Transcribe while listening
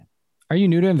Are you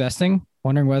new to investing?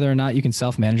 Wondering whether or not you can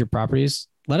self-manage your properties?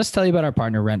 Let us tell you about our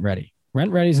partner, RentRedi.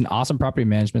 RentRedi is an awesome property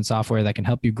management software that can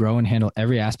help you grow and handle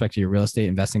every aspect of your real estate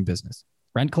investing business.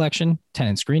 Rent collection,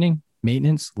 tenant screening,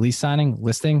 maintenance, lease signing,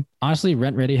 listing. Honestly,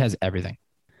 RentRedi has everything.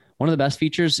 One of the best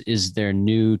features is their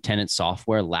new tenant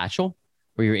software, Latchel,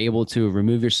 where you're able to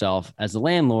remove yourself as the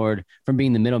landlord from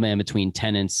being the middleman between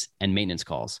tenants and maintenance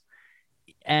calls.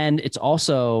 And it's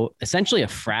also essentially a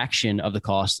fraction of the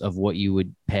cost of what you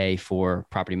would pay for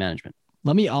property management.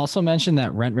 Let me also mention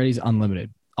that RentRedi is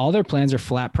unlimited. All their plans are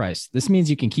flat price. This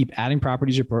means you can keep adding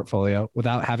properties to your portfolio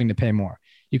without having to pay more.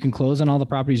 You can close on all the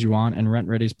properties you want, and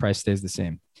RentRedi's price stays the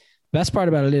same. Best part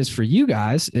about it is for you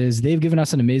guys is they've given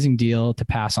us an amazing deal to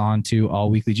pass on to all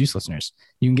Weekly Juice listeners.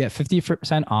 You can get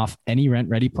 50% off any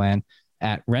RentRedi plan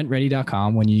at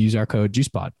rentredi.com when you use our code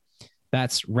JuicePod.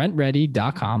 That's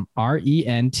rentredi.com,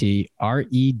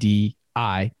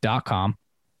 RentrediI.com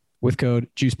with code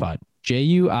JuicePod,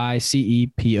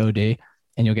 JUICEPOD,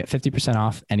 and you'll get 50%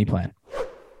 off any plan.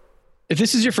 If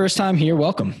this is your first time here,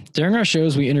 welcome. During our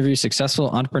shows, we interview successful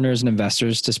entrepreneurs and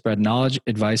investors to spread knowledge,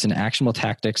 advice, and actionable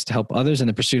tactics to help others in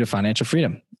the pursuit of financial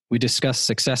freedom. We discuss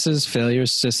successes,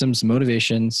 failures, systems,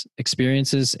 motivations,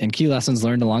 experiences, and key lessons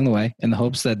learned along the way in the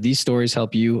hopes that these stories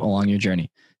help you along your journey.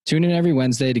 Tune in every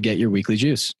Wednesday to get your weekly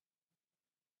juice.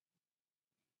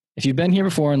 If you've been here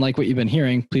before and like what you've been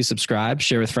hearing, please subscribe,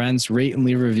 share with friends, rate, and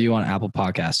leave a review on Apple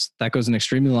Podcasts. That goes an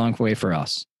extremely long way for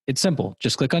us. It's simple.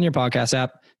 Just click on your podcast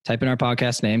app, type in our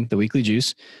podcast name, The Weekly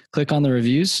Juice, click on the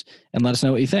reviews, and let us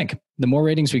know what you think. The more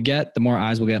ratings we get, the more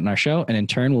eyes we'll get on our show, and in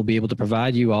turn, we'll be able to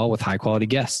provide you all with high-quality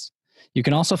guests. You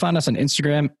can also find us on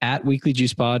Instagram at Weekly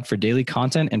Juice Pod for daily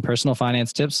content and personal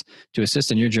finance tips to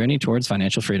assist in your journey towards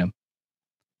financial freedom.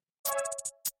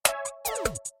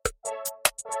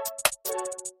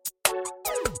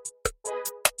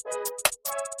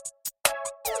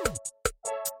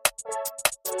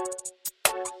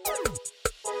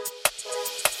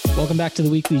 Welcome back to the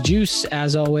Weekly Juice.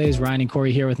 As always, Ryan and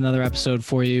Corey here with another episode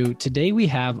for you. Today we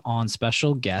have on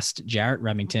special guest Jarret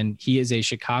Remington. He is a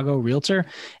Chicago realtor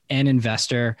and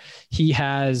investor. He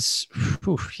has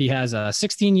a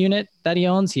 16 unit that he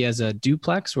owns. He has a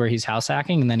duplex where he's house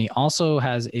hacking, and then he also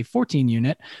has a 14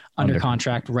 unit under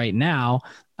contract right now.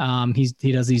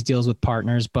 He does these deals with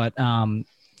partners, but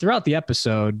throughout the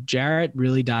episode, Jarret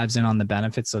really dives in on the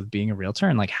benefits of being a realtor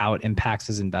and like how it impacts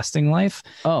his investing life.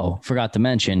 Oh, forgot to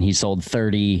mention, he sold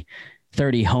 30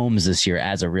 homes this year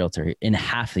as a realtor in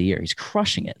half the year. He's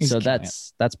crushing it.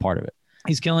 That's part of it.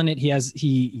 He's killing it.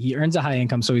 He earns a high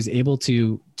income, so he's able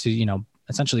to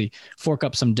essentially fork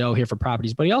up some dough here for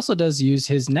properties, but he also does use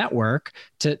his network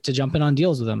to jump in on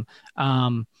deals with them.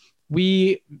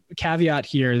 We caveat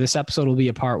here, this episode will be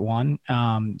a part one.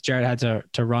 Jarret had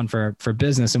to run for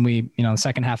business, and the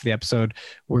second half of the episode,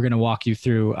 we're going to walk you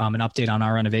through an update on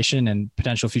our renovation and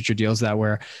potential future deals that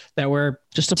we're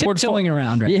just tiptoeing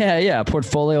around. Right? Yeah.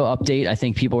 Portfolio update. I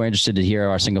think people are interested to hear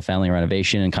our single family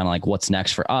renovation and kind of like what's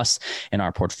next for us in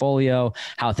our portfolio,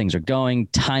 how things are going,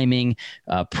 timing,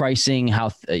 pricing,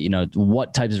 how,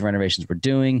 what types of renovations we're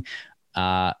doing.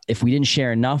 If we didn't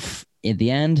share enough at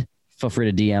the end, feel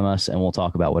free to DM us and we'll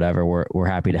talk about whatever. We're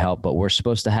happy to help, but we're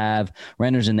supposed to have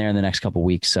renters in there in the next couple of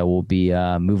weeks. So we'll be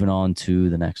moving on to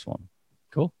the next one.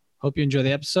 Cool. Hope you enjoy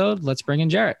the episode. Let's bring in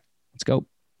Jarret. Let's go.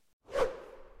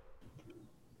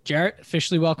 Jarret,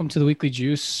 officially welcome to the Weekly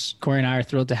Juice. Corey and I are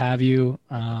thrilled to have you.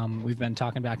 We've been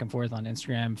talking back and forth on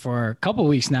Instagram for a couple of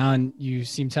weeks now, and you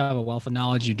seem to have a wealth of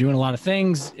knowledge. You're doing a lot of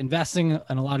things, investing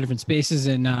in a lot of different spaces,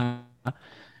 and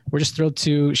we're just thrilled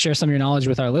to share some of your knowledge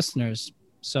with our listeners.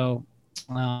 So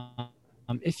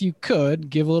if you could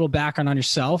give a little background on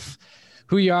yourself,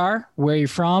 who you are, where you're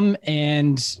from,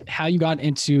 and how you got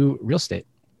into real estate.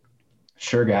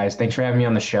 Sure, guys. Thanks for having me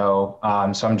on the show.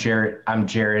 So I'm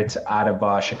Jarret out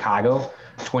of Chicago,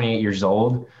 28 years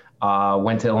old.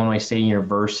 Went to Illinois State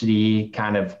University,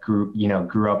 kind of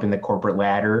grew up in the corporate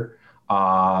ladder,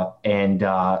 and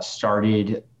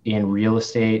started in real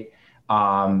estate.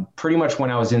 Pretty much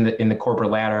when I was in the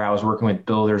corporate ladder, I was working with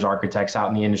builders, architects out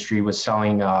in the industry, was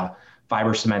selling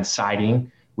fiber cement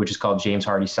siding, which is called James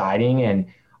Hardie siding. And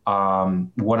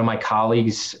one of my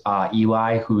colleagues,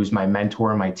 Eli, who's my mentor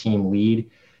and my team lead,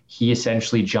 he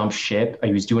essentially jumped ship.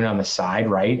 He was doing it on the side,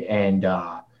 right? And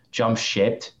jumped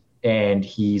shipped. And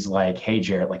he's like, hey,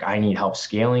 Jarret, like I need help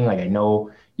scaling. Like I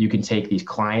know you can take these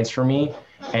clients for me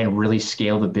and really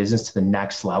scale the business to the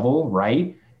next level,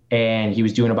 right? And he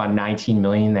was doing about 19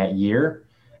 million that year.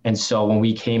 And so when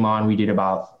we came on, we did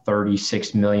about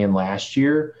 36 million last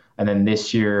year. And then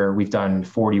this year we've done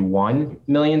 41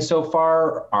 million so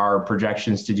far. Our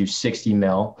projections to do 60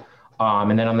 mil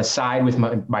And then on the side with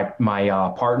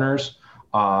my partners,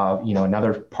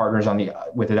 another partners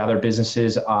with other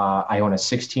businesses, I own a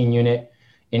 16 unit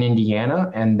in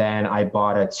Indiana. And then I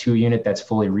bought a 2 unit that's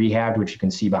fully rehabbed, which you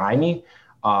can see behind me,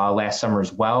 last summer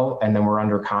as well. And then we're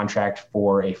under contract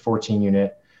for a 14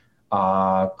 unit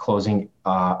closing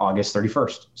August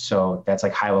 31st. So that's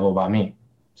like high level about me.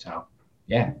 So,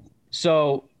 yeah.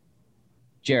 So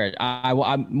Jarret,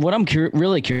 what I'm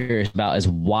really curious about is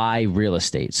why real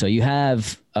estate. So you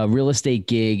have a real estate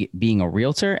gig being a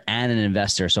realtor and an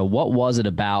investor. So what was it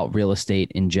about real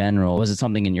estate in general? Was it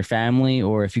something in your family,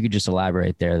 or if you could just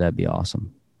elaborate there, that'd be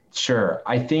awesome. Sure.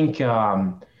 I think,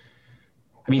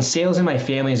 sales in my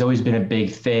family has always been a big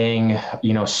thing.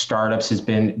 Startups has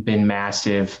been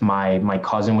massive. My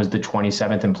cousin was the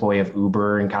 27th employee of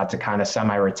Uber and got to kind of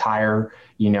semi-retire,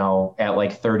 at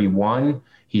like 31.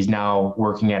 He's now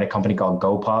working at a company called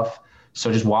GoPuff.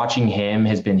 So just watching him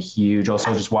has been huge.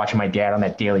 Also just watching my dad on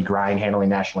that daily grind, handling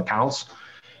national accounts.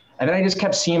 And then I just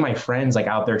kept seeing my friends like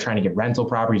out there trying to get rental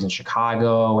properties in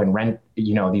Chicago and rent,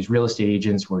 these real estate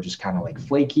agents were just kind of like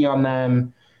flaky on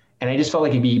them. And I just felt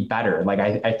like it'd be better. Like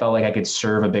I felt like I could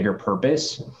serve a bigger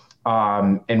purpose,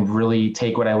 and really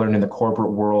take what I learned in the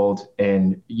corporate world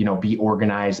and, be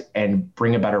organized and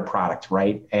bring a better product,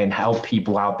 right? And help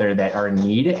people out there that are in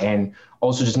need and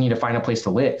also just need to find a place to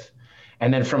live.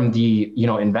 And then from the,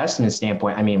 investment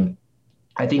standpoint,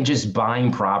 I think just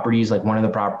buying properties, like one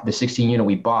of the 16 unit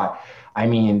we bought,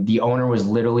 the owner was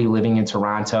literally living in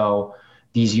Toronto.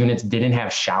 These units didn't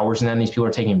have showers in them. These people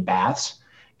are taking baths.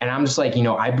 And I'm just like,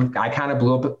 I kind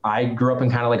of I grew up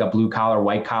in kind of like a blue collar,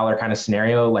 white collar kind of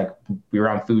scenario. Like we were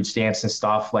on food stamps and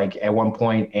stuff like at one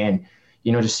point, and,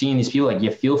 just seeing these people, like you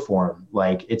feel for them.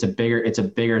 Like it's a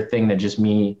bigger thing than just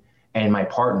me and my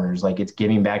partners. Like it's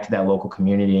giving back to that local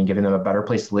community and giving them a better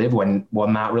place to live while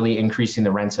not really increasing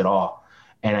the rents at all.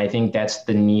 And I think that's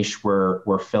the niche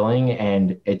we're filling.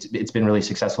 And it's been really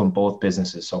successful in both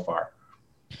businesses so far.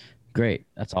 Great.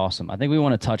 That's awesome. I think we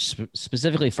want to touch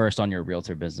specifically first on your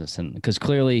realtor business, and because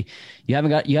clearly you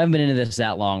haven't been into this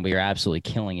that long, but you're absolutely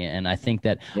killing it. And I think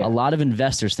that a lot of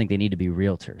investors think they need to be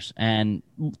realtors, and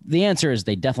the answer is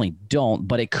they definitely don't,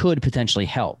 but it could potentially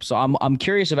help. So I'm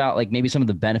curious about like maybe some of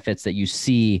the benefits that you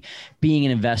see being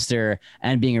an investor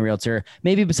and being a realtor,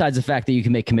 maybe besides the fact that you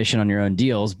can make commission on your own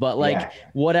deals, but like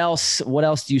what else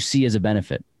do you see as a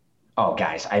benefit? Oh,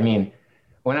 guys,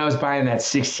 when I was buying that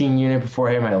 16 unit before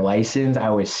I had my license, I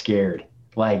was scared.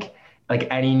 Like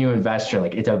any new investor,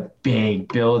 like it's a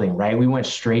big building, right? We went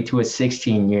straight to a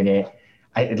 16 unit.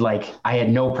 I had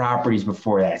no properties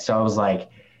before that. So I was like,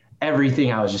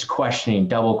 everything I was just questioning,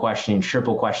 double questioning,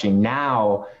 triple questioning.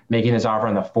 Now making this offer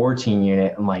on the 14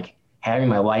 unit and like having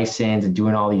my license and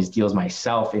doing all these deals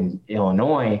myself in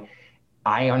Illinois,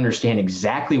 I understand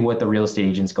exactly what the real estate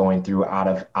agent's going through out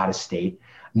of state.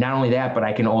 Not only that, but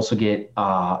I can also get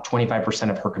 25%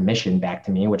 of her commission back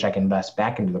to me, which I can invest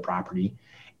back into the property.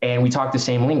 And we talk the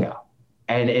same lingo.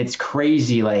 And it's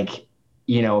crazy, like,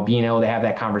 being able to have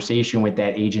that conversation with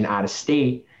that agent out of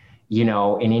state, in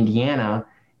Indiana,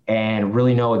 and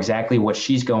really know exactly what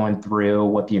she's going through,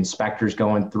 what the inspector's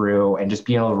going through, and just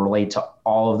being able to relate to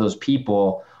all of those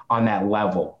people on that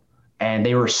level. And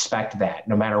they respect that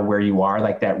no matter where you are,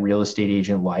 like that real estate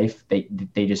agent life, they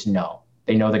just know.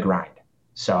 They know the grind.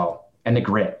 So, and the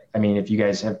grit. If you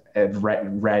guys have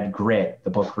read Grit, the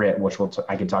book Grit, which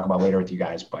I can talk about later with you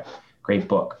guys, but great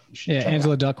book. Yeah,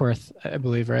 Angela Duckworth, I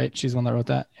believe, right? She's the one that wrote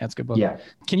that. Yeah, it's a good book. Yeah.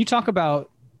 Can you talk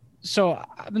about, so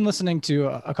I've been listening to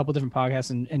a couple different podcasts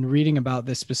and reading about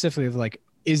this specifically of like,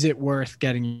 is it worth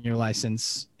getting your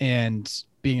license and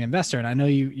being an investor? And I know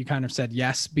you kind of said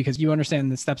yes, because you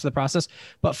understand the steps of the process,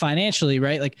 but financially,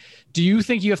 right? Like, do you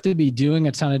think you have to be doing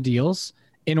a ton of deals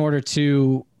in order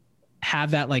to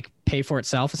have that like pay for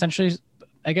itself essentially?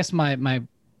 I guess my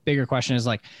bigger question is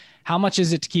like, how much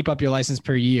is it to keep up your license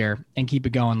per year and keep it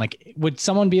going? Like, would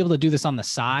someone be able to do this on the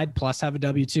side plus have a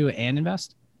W-2 and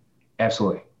invest?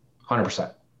 Absolutely.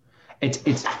 100%.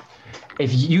 It's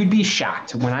if you'd be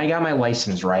shocked when I got my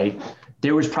license, right?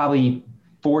 There was probably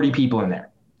 40 people in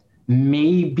there.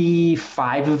 Maybe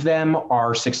 5 of them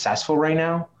are successful right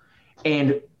now.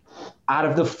 And out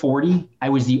of the 40, I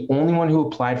was the only one who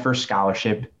applied for a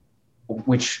scholarship,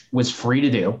 which was free to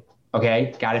do.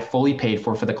 Okay. Got it fully paid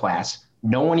for the class.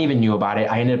 No one even knew about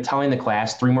it. I ended up telling the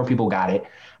class, 3 more people got it.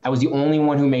 I was the only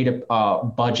one who made a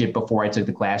budget before I took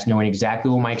the class, knowing exactly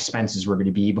what my expenses were going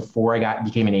to be before I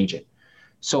became an agent.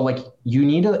 So like you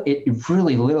need to, it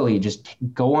really literally just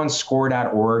go on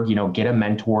score.org, get a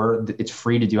mentor. It's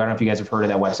free to do. I don't know if you guys have heard of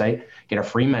that website. Get a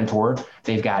free mentor.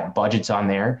 They've got budgets on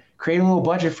there. Create a little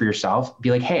budget for yourself.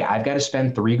 Be like, hey, I've got to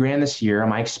spend $3,000 this year on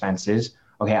my expenses.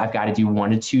 Okay, I've got to do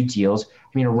 1 to 2 deals. I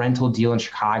mean, a rental deal in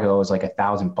Chicago is like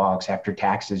 $1,000 after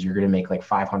taxes. You're going to make like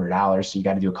 $500. So you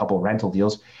got to do a couple of rental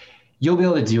deals. You'll be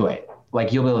able to do it.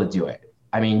 Like you'll be able to do it.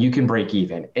 I mean, you can break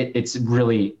even. It's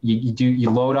really, you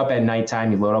load up at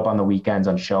nighttime, you load up on the weekends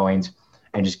on showings,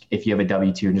 and just, if you have a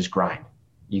W-2, and just grind,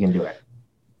 you can do it.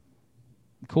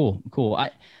 Cool.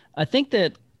 I think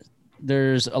that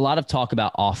there's a lot of talk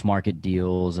about off-market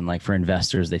deals, and like for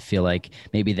investors, they feel like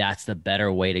maybe that's the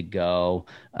better way to go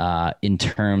in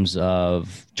terms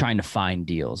of trying to find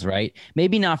deals, right?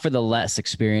 Maybe not for the less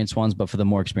experienced ones, but for the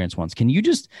more experienced ones. Can you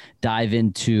just dive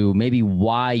into maybe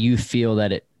why you feel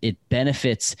that it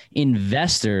benefits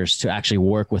investors to actually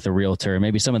work with a realtor?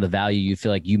 Maybe some of the value you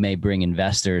feel like you may bring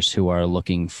investors who are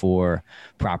looking for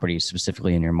properties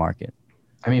specifically in your market.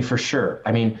 I mean, for sure.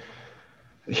 I mean,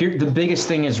 here, the biggest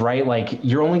thing is, right, like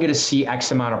you're only going to see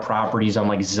X amount of properties on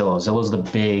like Zillow. Zillow's the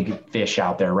big fish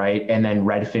out there, right? And then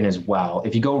Redfin as well.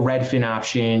 If you go Redfin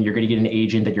option, you're going to get an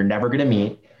agent that you're never going to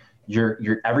meet.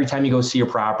 You're every time you go see a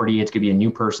property, it's going to be a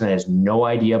new person that has no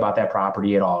idea about that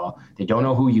property at all. They don't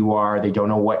know who you are. They don't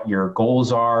know what your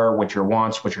goals are, what your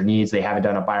wants, what your needs. They haven't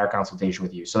done a buyer consultation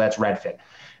with you. So that's Redfin.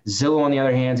 Zillow, on the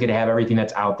other hand, is going to have everything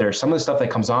that's out there. Some of the stuff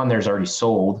that comes on there is already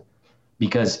sold,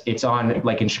 because it's on,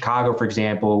 like in Chicago, for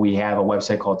example, we have a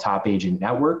website called Top Agent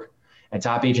Network, and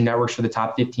Top Agent Network's for the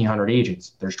top 1,500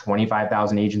 agents. There's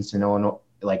 25,000 agents in Illinois,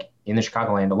 like in the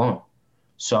Chicagoland alone.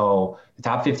 So the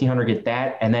top 1,500 get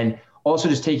that. And then also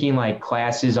just taking like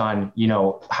classes on,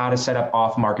 how to set up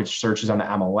off-market searches on the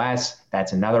MLS.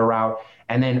 That's another route.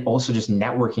 And then also just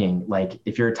networking. Like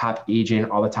if you're a top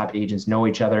agent, all the top agents know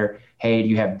each other. Hey, do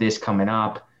you have this coming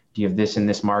up? Do you have this in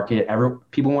this market?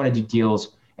 People want to do deals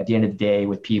at the end of the day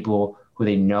with people who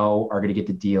they know are going to get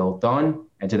the deal done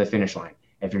and to the finish line.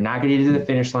 If you're not going to get to the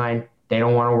finish line, they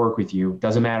don't want to work with you.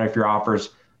 Doesn't matter if your offers,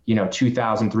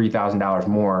 $2,000, $3,000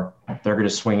 more, they're going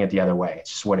to swing it the other way. It's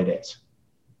just what it is.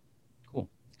 Cool.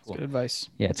 Good advice.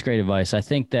 Yeah, it's great advice. I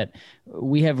think that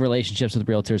we have relationships with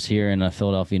realtors here in the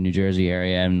Philadelphia, New Jersey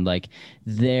area, and like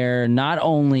they're not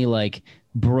only like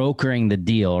brokering the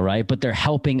deal, right, but they're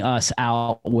helping us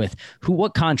out with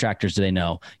what contractors do they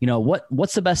know?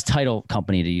 What's the best title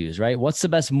company to use, right? What's the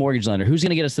best mortgage lender? Who's going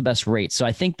to get us the best rates? So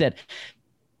I think that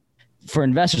for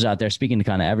investors out there, speaking to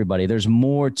kind of everybody, there's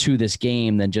more to this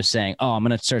game than just saying, oh, I'm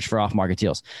going to search for off-market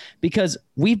deals, because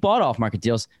we've bought off-market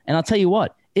deals. And I'll tell you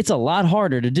what, it's a lot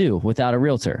harder to do without a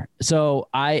realtor. So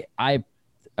I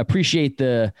appreciate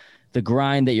the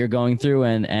grind that you're going through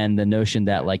and the notion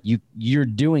that like you're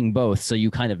doing both. So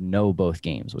you kind of know both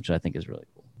games, which I think is really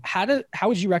cool. How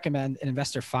would you recommend an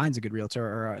investor finds a good realtor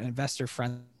or an investor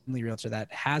friendly realtor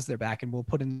that has their back and will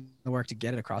put in the work to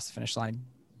get it across the finish line?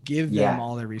 Give them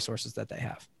all their resources that they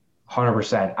have.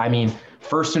 100%. I mean,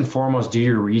 first and foremost, do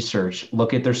your research.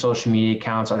 Look at their social media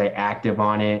accounts. Are they active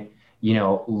on it?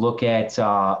 Look at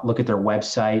their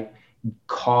website,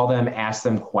 call them, ask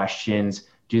them questions.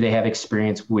 Do they have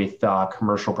experience with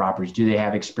commercial properties? Do they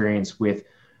have experience with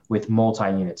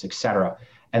multi-units, et cetera?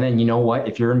 And then, you know what?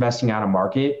 If you're investing out of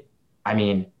market, I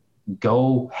mean,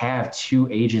 go have 2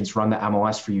 agents run the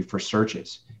MLS for you for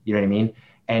searches. You know what I mean?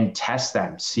 And test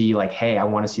them. See like, hey, I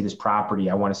want to see this property.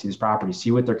 I want to see this property.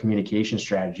 See what their communication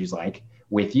strategy is like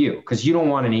with you. Because you don't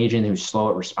want an agent who's slow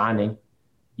at responding.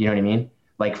 You know what I mean?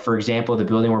 Like, for example, the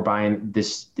building we're buying,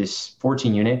 this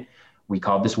 14 unit, we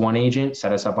called this one agent,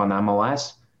 set us up on the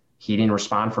MLS. He didn't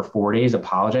respond for 4 days,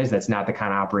 apologized. That's not the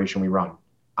kind of operation we run.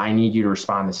 I need you to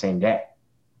respond the same day.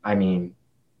 I mean,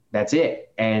 that's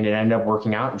it. And it ended up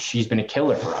working out, and she's been a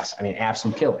killer for us. I mean,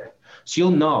 absolute killer. So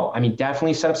you'll know. I mean,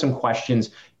 definitely set up some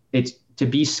questions. It's to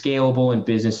be scalable in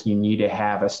business, you need to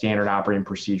have a standard operating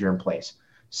procedure in place.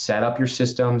 Set up your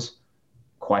systems,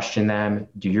 question them,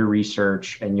 do your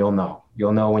research, and you'll know.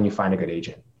 You'll know when you find a good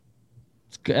agent.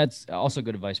 That's also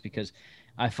good advice, because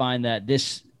I find that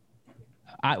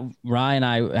Ryan and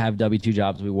I have W-2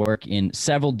 jobs. We work in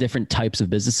several different types of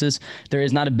businesses. There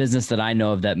is not a business that I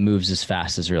know of that moves as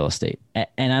fast as real estate.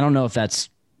 And I don't know if that's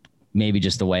maybe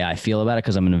just the way I feel about it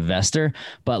because I'm an investor,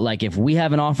 but like if we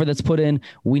have an offer that's put in,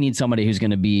 we need somebody who's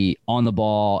going to be on the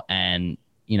ball, and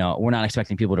we're not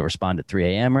expecting people to respond at 3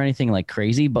 a.m. or anything like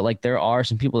crazy, but like there are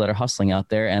some people that are hustling out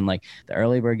there, and like the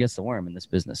early bird gets the worm in this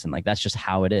business, and like that's just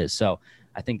how it is. So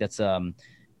I think that's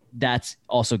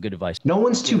also good advice.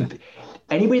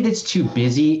 Anybody that's too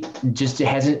busy just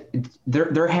hasn't,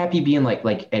 they're happy being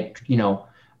like at,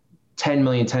 10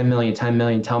 million, 10 million, 10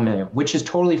 million, 10 million, which is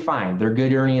totally fine. They're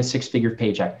good earning a six-figure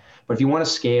paycheck. But if you want to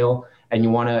scale and you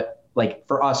want to, like,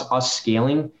 for us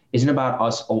scaling isn't about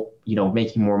us,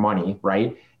 making more money,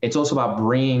 right? It's also about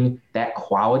bringing that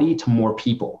quality to more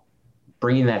people,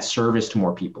 bringing that service to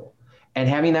more people, and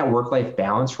having that work-life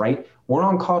balance, right? We're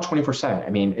on call 24/7. I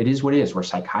mean, it is what it is. We're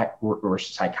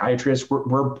psychiatrists,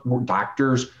 we're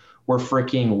doctors, we're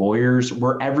freaking lawyers,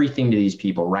 we're everything to these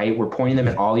people, right? We're pointing them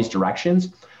in all these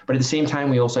directions. But at the same time,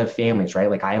 we also have families, right?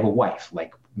 Like I have a wife,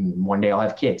 like one day I'll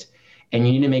have kids. And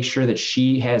you need to make sure that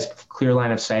she has clear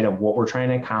line of sight of what we're trying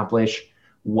to accomplish.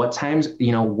 What time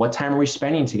are we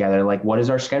spending together? Like, what does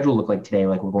our schedule look like today?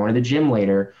 Like, we're going to the gym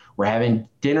later. We're having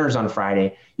dinners on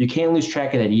Friday. You can't lose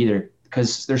track of that either,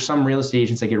 because there's some real estate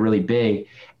agents that get really big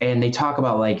and they talk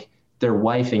about like their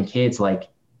wife and kids. Like,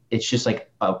 it's just like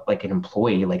an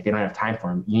employee, like they don't have time for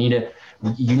them. You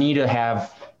need to have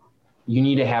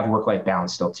work-life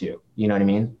balance still too. You know what I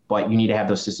mean? But you need to have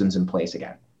those systems in place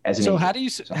again. So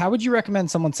how would you recommend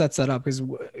someone sets that up? Because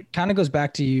it kind of goes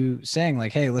back to you saying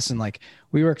like, hey, listen, like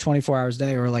we work 24 hours a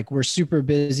day, or like we're super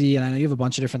busy and I know you have a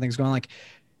bunch of different things going on. Like,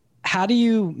 how do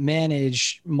you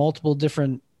manage multiple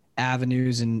different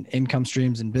avenues and income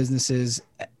streams and businesses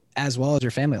as well as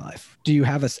your family life? Do you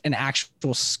have an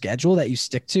actual schedule that you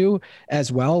stick to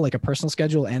as well, like a personal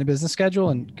schedule and a business schedule?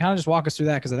 And kind of just walk us through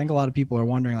that, because I think a lot of people are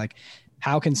wondering, like,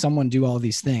 how can someone do all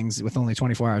these things with only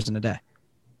 24 hours in a day?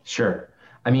 Sure.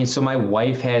 I mean, so my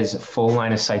wife has full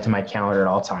line of sight to my calendar at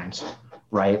all times,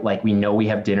 right? Like we know we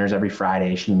have dinners every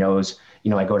Friday. She knows,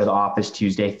 I go to the office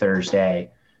Tuesday, Thursday.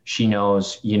 She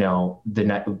knows,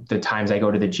 the times I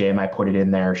go to the gym, I put it in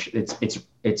there.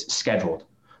 It's scheduled.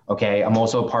 Okay. I'm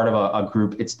also a part of a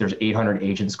group. There's 800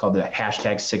 agents called the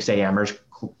hashtag 6amers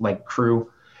like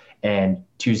crew. And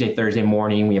Tuesday, Thursday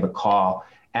morning, we have a call.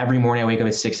 Every morning I wake up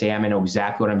at 6 a.m. I know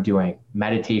exactly what I'm doing.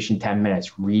 Meditation, 10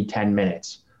 minutes, read 10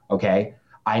 minutes. Okay.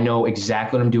 I know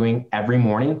exactly what I'm doing every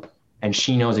morning, and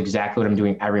she knows exactly what I'm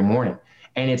doing every morning.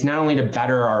 And it's not only to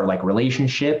better our like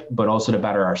relationship, but also to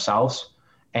better ourselves.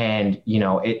 And,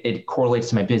 it correlates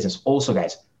to my business. Also,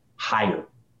 guys, hire.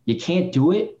 You can't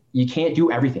do it. You can't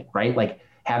do everything, right? Like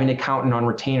having an accountant on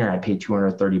retainer, I pay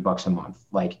 $230 a month.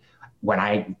 Like when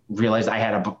I realized I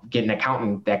had to get an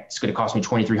accountant that's going to cost me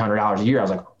 $2,300 a year, I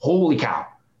was like, holy cow.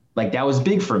 Like that was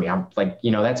big for me. I'm like,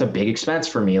 that's a big expense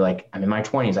for me. Like I'm in my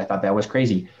 20s. I thought that was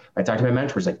crazy. I talked to my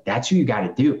mentors, like, that's what you got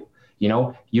to do. You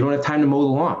don't have time to mow the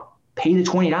lawn. Pay the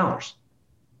 $20.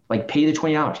 Like pay the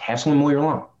 $20. Have someone mow your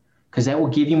lawn, because that will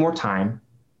give you more time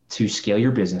to scale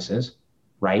your businesses,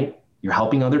 right? You're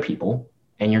helping other people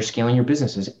and you're scaling your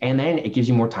businesses. And then it gives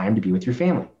you more time to be with your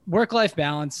family. Work-life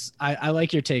balance. I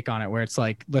like your take on it, where it's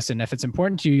like, listen, if it's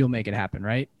important to you, you'll make it happen.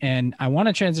 Right. And I want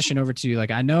to transition over to,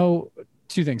 like, I know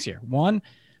two things here. One,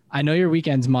 I know your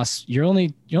weekends you're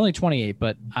only 28,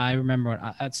 but I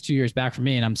remember that's 2 years back for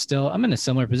me, and I'm in a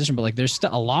similar position, but like there's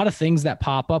still a lot of things that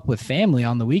pop up with family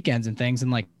on the weekends and things.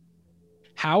 And like,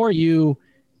 how are you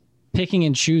picking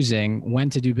and choosing when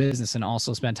to do business and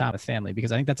also spend time with family?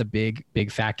 Because I think that's a big,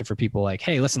 big factor for people. Like,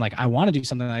 hey, listen, like I want to do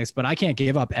something like this, but I can't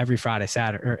give up every Friday,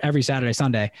 Saturday, or every Saturday,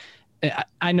 Sunday.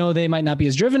 I know they might not be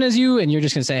as driven as you, and you're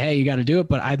just going to say, hey, you got to do it.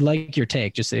 But I'd like your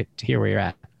take just to hear where you're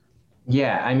at.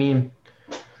 Yeah. I mean,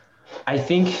 I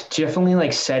think definitely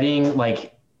like setting,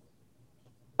 like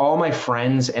all my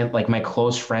friends and like my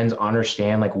close friends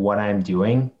understand like what I'm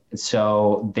doing.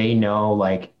 So they know,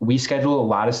 like, we schedule a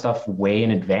lot of stuff way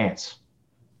in advance.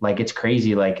 Like it's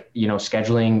crazy. Like,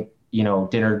 scheduling,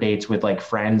 dinner dates with like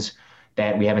friends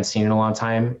that we haven't seen in a long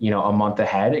time, a month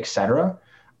ahead, et cetera.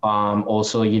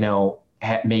 Also,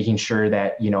 making sure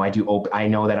that, I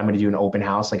know that I'm going to do an open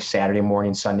house like Saturday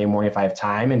morning, Sunday morning, if I have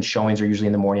time, and showings are usually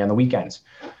in the morning on the weekends.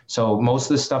 So most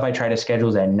of the stuff I try to schedule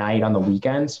is at night on the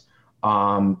weekends,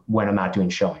 when I'm not doing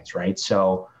showings. Right.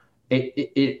 So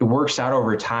it works out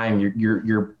over time.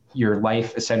 Your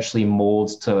life essentially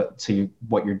molds to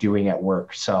what you're doing at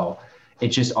work. So it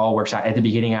just all works out. At the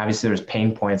beginning, obviously there's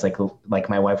pain points. Like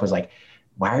my wife was like,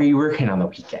 why are you working on the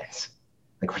weekends?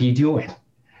 Like, what are you doing?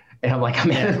 And I'm like, I'm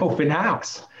at an open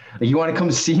house. Like, you want to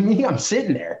come see me? I'm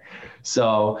sitting there.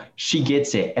 So she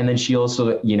gets it. And then she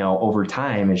also, over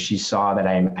time, as she saw that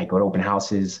I go to open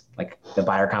houses, like the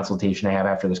buyer consultation I have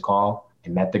after this call, I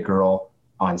met the girl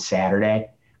on Saturday.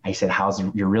 I said, how's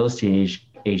your real estate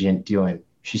agent doing?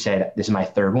 She said, this is my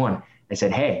third one. I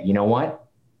said, hey, you know what?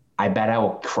 I bet I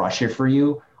will crush it for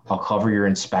you. I'll cover your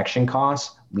inspection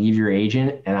costs, leave your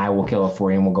agent, and I will kill it for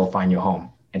you, and we'll go find you a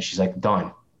home. And she's like,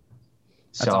 done.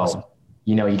 That's awesome.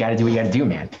 You got to do what you got to do,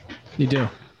 man. You do.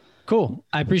 Cool.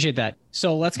 I appreciate that.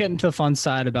 So let's get into the fun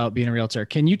side about being a realtor.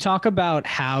 Can you talk about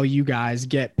how you guys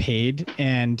get paid?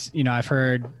 And, I've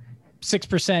heard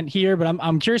 6% here, but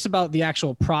I'm curious about the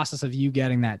actual process of you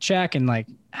getting that check and like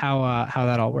how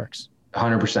that all works.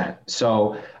 100%.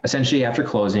 So essentially after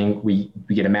closing, we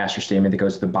get a master statement that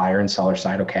goes to the buyer and seller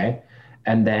side. Okay.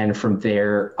 And then from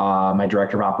there, my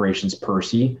director of operations,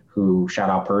 Percy, who, shout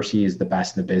out Percy, is the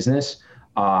best in the business.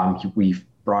 We've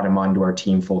brought him onto our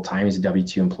team full time. He's a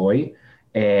W-2 employee.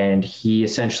 And he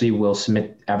essentially will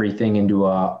submit everything into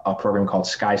a program called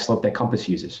SkySlope that Compass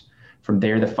uses. From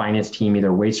there, the finance team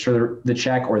either waits for the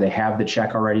check or they have the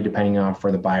check already, depending on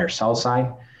for the buyer sell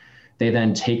side. They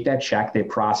then take that check, they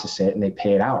process it, and they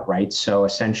pay it out, right? So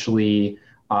essentially,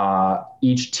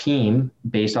 each team,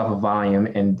 based off of volume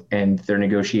and their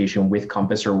negotiation with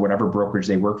Compass or whatever brokerage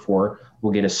they work for,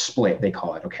 will get a split, they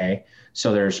call it, okay?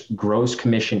 So there's gross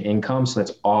commission income. So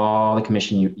that's all the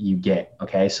commission you get,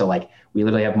 okay? So like we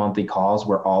literally have monthly calls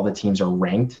where all the teams are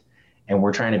ranked and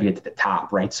we're trying to be at the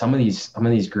top, right? Some of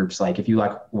these groups, like if you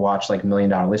watch $1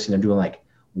 million listing, they're doing like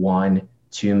 $1-2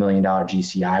 million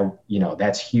GCI,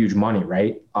 that's huge money,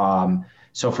 right?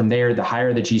 So from there, the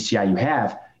higher the GCI you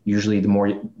have, usually the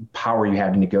more power you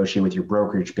have to negotiate with your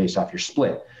brokerage based off your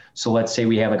split. So let's say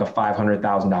we have like a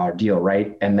 $500,000 deal,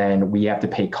 right? And then we have to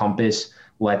pay Compass,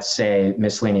 let's say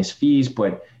miscellaneous fees,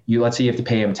 but let's say you have to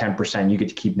pay them 10%, you get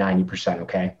to keep 90%,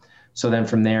 okay? So then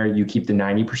from there, you keep the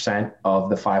 90% of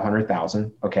the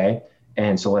 500,000, okay?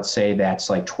 And so let's say that's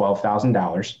like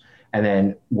 $12,000. And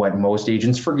then what most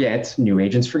agents forget, new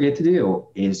agents forget to do,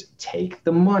 is take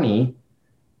the money,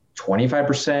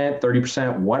 25%,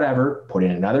 30%, whatever, put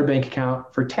in another bank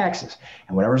account for taxes.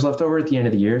 And whatever's left over at the end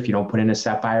of the year, if you don't put in a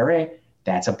SEP IRA,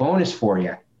 that's a bonus for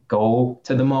you. Go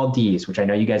to the Maldives, which I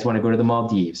know you guys want to go to the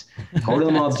Maldives. Go to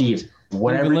the Maldives.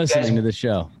 Whatever You've been listening to the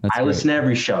show. I listen to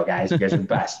every show, guys. You guys are the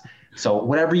best. So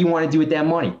whatever you want to do with that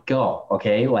money, go.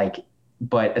 Okay.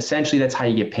 But essentially that's how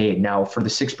you get paid. Now for the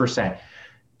 6%,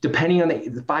 depending on the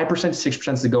 5% to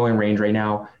 6% is the going range right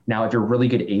now. Now, if you're a really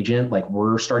good agent, like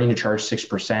we're starting to charge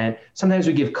 6%. Sometimes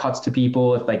we give cuts to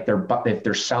people if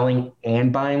they're selling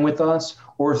and buying with us,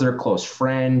 or if they're a close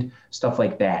friend, stuff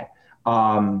like that.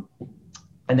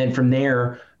 And then from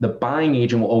there, the buying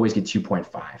agent will always get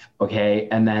 2.5. Okay.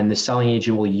 And then the selling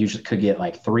agent could get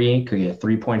like 3, could get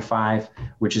 3.5,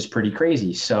 which is pretty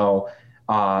crazy. So,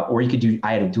 or you could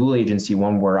I had a dual agency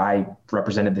one where I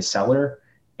represented the seller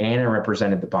and I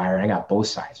represented the buyer, and I got both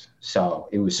sides. So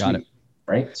it was sweet,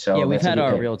 right? So yeah, we've had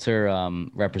our realtor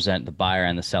represent the buyer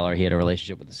and the seller. He had a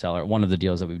relationship with the seller, one of the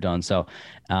deals that we've done. So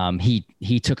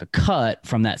he took a cut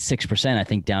from that 6%, I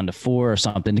think, down to 4 or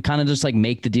something to kind of just like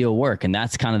make the deal work. And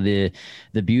that's kind of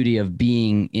the beauty of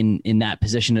being in that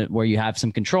position where you have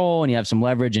some control and you have some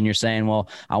leverage, and you're saying, well,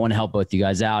 I want to help both you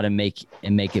guys out and make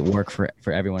it work for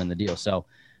everyone in the deal. So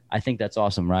I think that's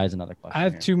awesome. Rise, another question. I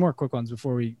have 2 more quick ones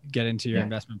before we get into your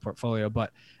investment portfolio.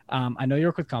 But I know you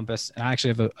work with Compass, and I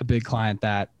actually have a big client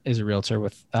that is a realtor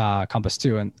with Compass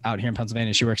too, and out here in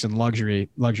Pennsylvania. She works in luxury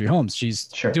homes. She's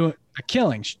doing a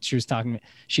killing. She was talking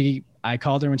to me. I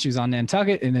called her when she was on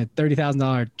Nantucket, and a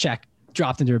 $30,000 check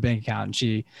dropped into her bank account, and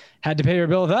she had to pay her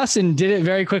bill with us and did it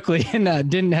very quickly and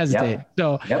didn't hesitate.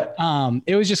 So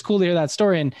it was just cool to hear that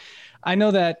story. And I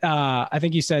know that I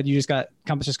think you said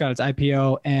Compass just got its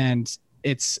IPO, and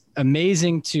it's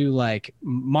amazing to like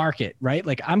market, right?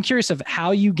 Like I'm curious of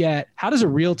how does a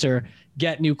realtor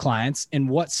get new clients, and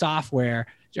what software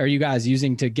are you guys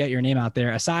using to get your name out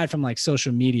there aside from like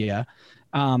social media?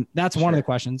 That's one of the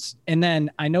questions. And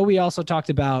then I know we also talked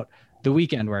about the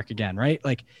weekend work again, right?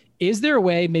 Like, is there a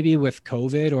way maybe with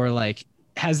COVID, or like,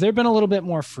 has there been a little bit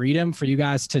more freedom for you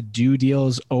guys to do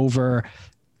deals over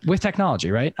with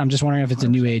technology, right? I'm just wondering if it's a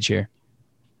new age here.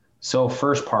 So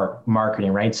first part,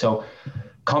 marketing, right? So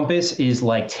Compass is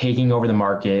like taking over the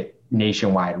market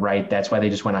nationwide, right? That's why they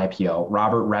just went IPO.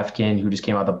 Robert Refkin, who just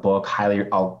came out with the book,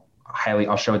 I'll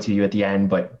show it to you at the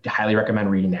end, but highly recommend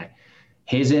reading that.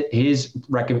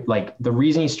 Like the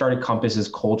reason he started Compass is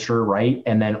culture, right?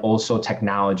 And then also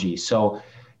technology. So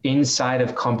inside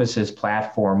of Compass's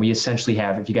platform, we essentially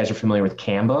have, if you guys are familiar with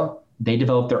Canva, they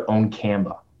developed their own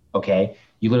Canva, okay?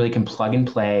 You literally can plug and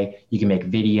play. You can make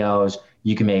videos.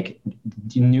 You can make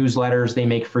newsletters they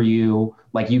make for you.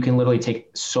 Like you can literally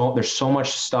there's so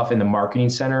much stuff in the marketing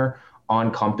center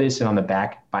on Compass and on the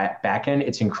back end.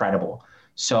 It's incredible.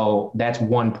 So that's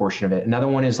one portion of it. Another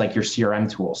one is like your CRM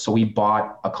tool. So we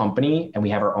bought a company and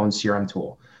we have our own CRM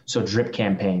tool. So drip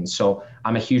campaigns. So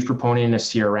I'm a huge proponent in a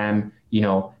CRM,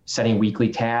 setting weekly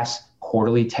tasks,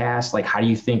 quarterly tasks. Like how do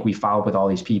you think we follow up with all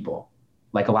these people?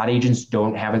 Like a lot of agents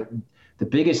don't have it. The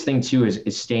biggest thing too is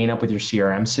staying up with your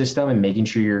CRM system and making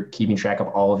sure you're keeping track of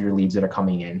all of your leads that are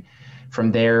coming in.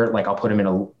 From there, like I'll put them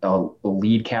in a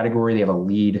lead category. They have a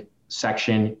lead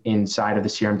section inside of the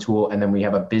CRM tool. And then we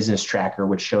have a business tracker,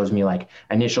 which shows me like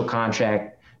initial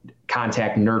contact,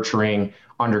 nurturing,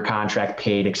 under contract,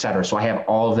 paid, et cetera. So I have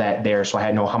all of that there. So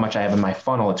I know how much I have in my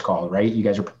funnel, it's called, right? I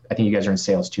think you guys are in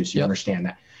sales too. So you understand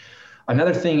that.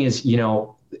 Another thing is,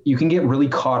 you can get really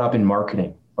caught up in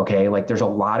marketing. Okay. Like there's a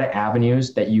lot of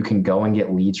avenues that you can go and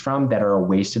get leads from that are a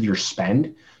waste of your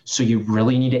spend. So you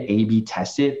really need to A/B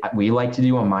test it. We like to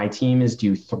do on my team is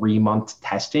do 3-month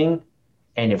testing.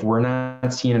 And if we're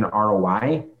not seeing an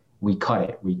ROI, we cut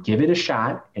it. We give it a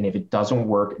shot. And if it doesn't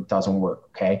work, it doesn't work.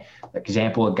 Okay. Like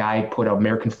example, a guy put an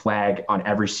American flag on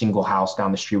every single house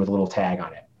down the street with a little tag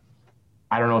on it.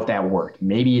 I don't know if that worked.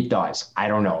 Maybe it does. I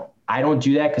don't know. I don't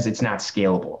do that because it's not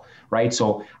scalable, right?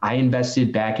 So I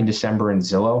invested back in December in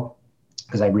Zillow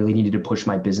because I really needed to push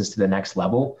my business to the next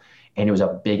level. And it was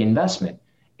a big investment.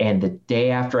 And the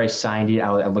day after I signed it,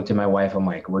 I looked at my wife. I'm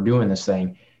like, we're doing this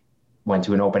thing. Went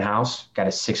to an open house, got a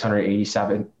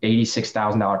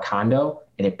 $86,000 condo,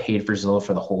 and it paid for Zillow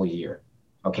for the whole year.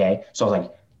 Okay. So I was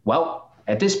like, well,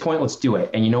 at this point, let's do it.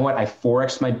 And you know what? I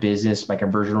 4X'd my business. My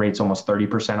conversion rate's almost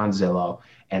 30% on Zillow,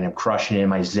 and I'm crushing it in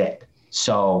my zip.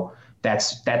 So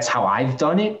that's how I've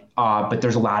done it. But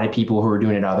there's a lot of people who are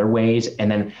doing it other ways.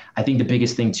 And then I think the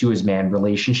biggest thing too is, man,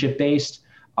 relationship based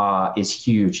is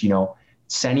huge.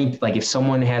 Sending, like if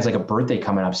someone has like a birthday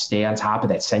coming up, stay on top of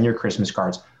that, send your Christmas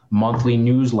cards, monthly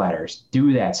newsletters,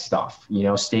 do that stuff,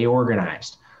 stay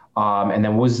organized. And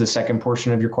then what was the second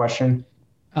portion of your question?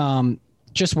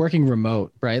 Just working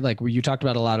remote, right? Like you talked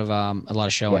about a lot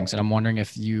of showings, and I'm wondering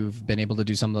if you've been able to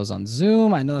do some of those on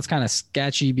Zoom. I know that's kind of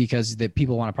sketchy because the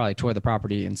people want to probably tour the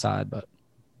property inside, but.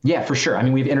 Yeah, for sure. I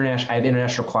mean, I have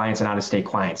international clients and out-of-state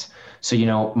clients.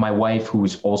 So, my wife,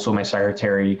 who's also my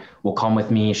secretary, will come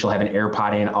with me. She'll have an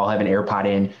AirPod in. I'll have an AirPod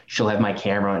in. She'll have my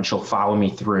camera and she'll follow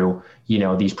me through,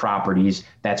 these properties.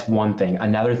 That's one thing.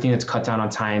 Another thing that's cut down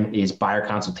on time is buyer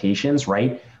consultations,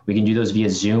 right? We can do those via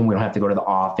Zoom. We don't have to go to the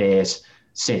office,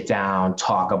 sit down,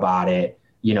 talk about it,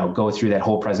 go through that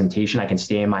whole presentation. I can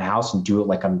stay in my house and do it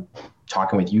like I'm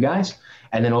talking with you guys.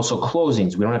 And then also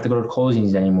closings. We don't have to go to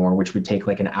closings anymore, which would take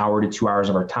like an hour to 2 hours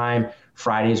of our time.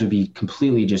 Fridays would be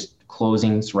completely just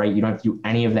closings, right? You don't have to do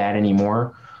any of that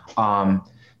anymore.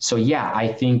 So yeah, I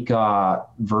think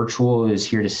virtual is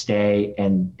here to stay,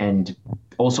 and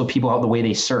also people out the way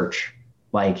they search,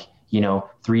 like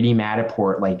 3D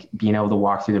Matterport, like being able to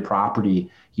walk through the property,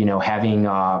 having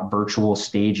virtual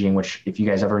staging, which if you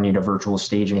guys ever need a virtual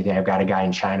stage or anything, I've got a guy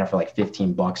in China for like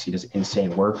 $15. He does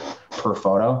insane work per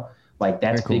photo. Like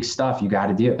that's big stuff you got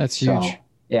to do. That's huge. So,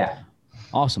 yeah.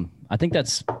 Awesome. I think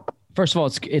that's, first of all,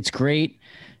 it's great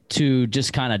to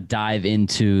just kind of dive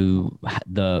into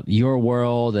your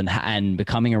world and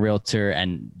becoming a realtor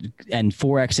and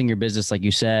 4Xing your business, like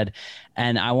you said.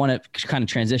 And I want to kind of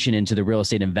transition into the real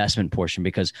estate investment portion,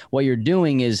 because what you're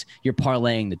doing is you're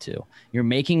parlaying the two. You're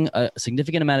making a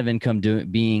significant amount of income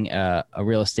being a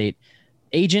real estate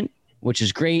agent, which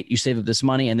is great. You save up this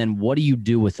money, and then what do you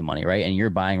do with the money, right? And you're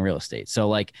buying real estate. So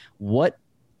like what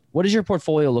does your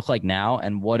portfolio look like now?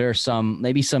 And what are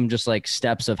maybe some just like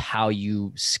steps of how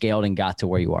you scaled and got to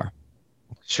where you are?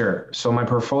 Sure. So my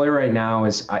portfolio right now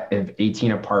is I have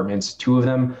 18 apartments. 2 of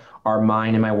them are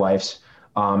mine and my wife's.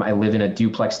 I live in a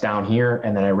duplex down here,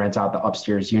 and then I rent out the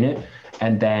upstairs unit.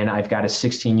 And then I've got a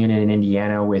 16 unit in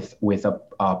Indiana with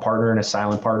a partner and a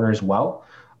silent partner as well.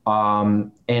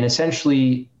 And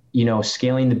essentially,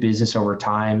 scaling the business over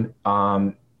time,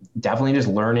 definitely just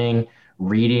learning,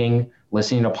 reading,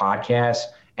 listening to podcasts,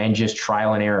 and just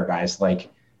trial and error, guys.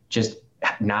 Like just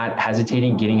not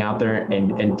hesitating, getting out there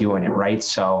and doing it, right?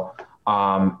 So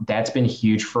that's been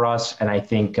huge for us. And I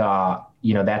think,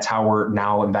 that's how we're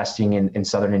now investing in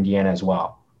Southern Indiana as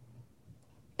well.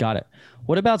 Got it.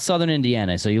 What about Southern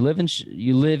Indiana? So you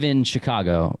live in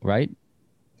Chicago, right?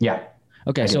 Yeah.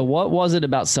 Okay. So what was it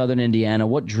about Southern Indiana?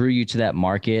 What drew you to that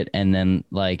market? And then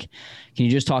can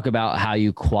you just talk about how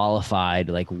you qualified,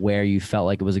 like where you felt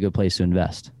like it was a good place to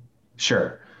invest?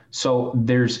 Sure. So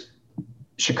there's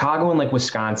Chicago and like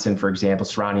Wisconsin, for example,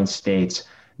 surrounding states,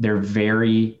 they're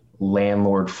very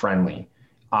landlord friendly.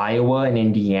 Iowa and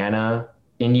Indiana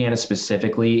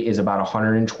specifically is about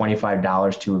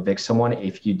 $125 to evict someone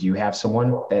if you do have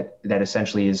someone that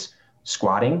essentially is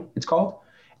squatting, it's called.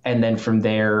 And then from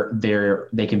there,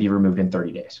 they can be removed in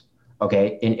 30 days.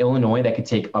 Okay. In Illinois, that could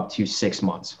take up to 6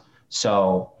 months.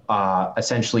 So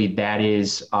essentially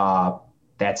that's a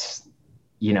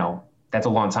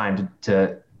long time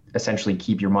to essentially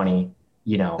keep your money,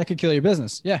 that could kill your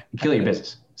business. Yeah. Kill your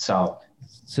business. So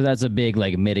So that's a big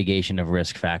like mitigation of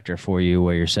risk factor for you,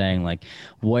 where you're saying like,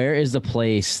 where is the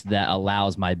place that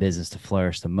allows my business to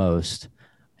flourish the most?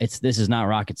 This is not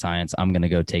rocket science. I'm going to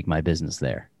go take my business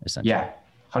there, essentially. Yeah.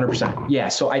 100%. Yeah.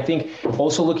 So I think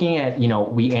also looking at,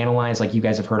 we analyze, like you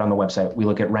guys have heard on the website, we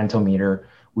look at Rentometer,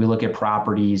 we look at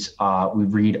properties, we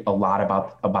read a lot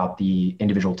about the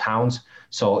individual towns.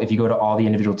 So if you go to all the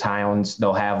individual towns,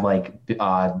 they'll have like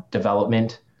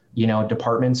development,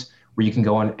 departments where you can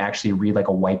go and actually read like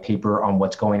a white paper on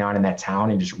what's going on in that town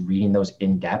and just reading those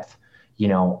in depth.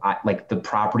 Like the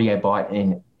property I bought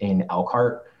in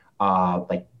Elkhart,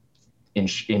 like in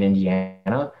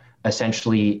Indiana,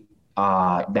 essentially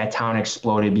that town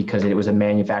exploded because it was a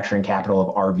manufacturing capital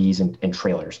of RVs and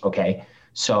trailers. Okay.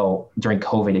 So during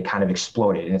COVID, it kind of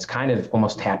exploded and it's kind of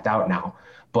almost tapped out now.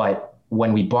 But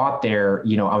when we bought there,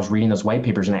 I was reading those white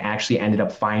papers and I actually ended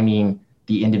up finding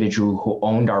the individual who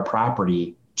owned our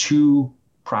property two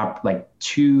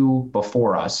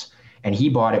before us. And he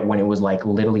bought it when it was like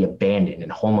literally abandoned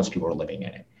and homeless people were living in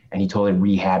it. And he totally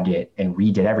rehabbed it and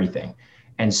redid everything.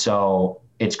 And so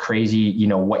it's crazy,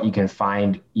 what you can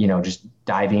find, just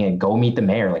diving in, go meet the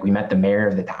mayor. Like we met the mayor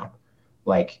of the town.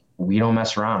 Like we don't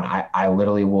mess around. I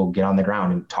literally will get on the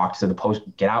ground and talk to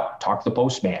talk to the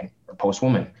postman or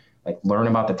postwoman, like learn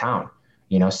about the town,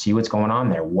 see what's going on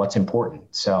there, what's important.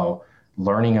 So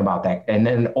learning about that. And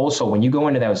then also when you go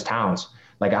into those towns,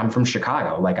 like I'm from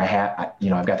Chicago, like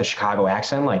I've got the Chicago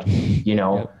accent, like,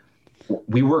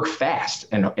 we work fast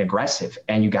and aggressive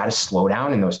and you got to slow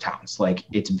down in those towns. Like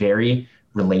it's very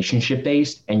relationship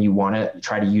based and you want to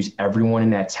try to use everyone in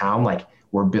that town. Like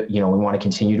we want to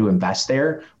continue to invest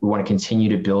there. We want to continue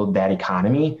to build that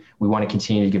economy. We want to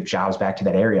continue to give jobs back to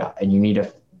that area. And you need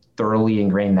to thoroughly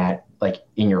ingrain that like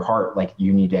in your heart. Like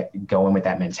you need to go in with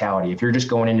that mentality. If you're just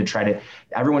going in to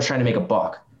everyone's trying to make a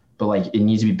buck, but like it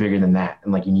needs to be bigger than that.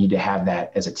 And like you need to have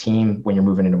that as a team when you're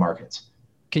moving into markets.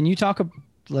 Can you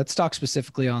let's talk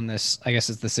specifically on this. I guess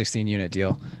it's the 16 unit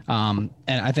deal. And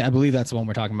I believe that's the one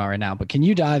we're talking about right now, but can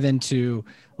you dive into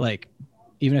like,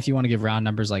 even if you want to give round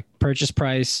numbers, like purchase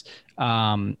price,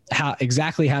 how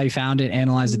you found it,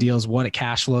 analyze the deals, what it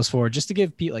cash flows for, just to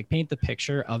give Pete, like paint the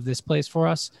picture of this place for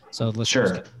us. So let's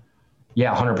sure.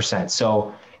 Yeah, 100%.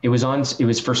 So it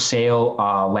was for sale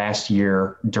last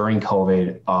year during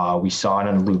COVID. We saw it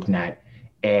on LoopNet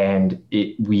and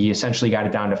we essentially got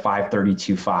it down to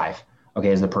 532.5. Okay,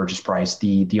 as the purchase price.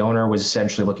 The owner was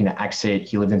essentially looking to exit.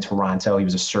 He lived in Toronto. He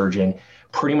was a surgeon,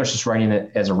 pretty much just writing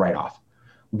it as a write-off.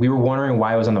 We were wondering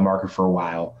why it was on the market for a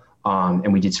while,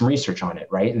 and we did some research on it,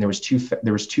 right? And there was two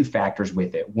factors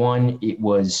with it. One, it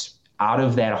was out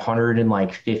of that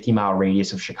 150-mile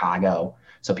radius of Chicago,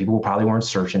 so people probably weren't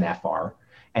searching that far.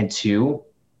 And two,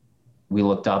 we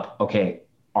looked up, okay,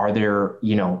 are there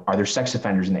sex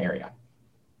offenders in the area?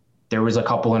 There was a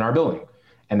couple in our building.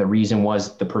 And the reason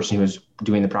was the person who was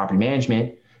doing the property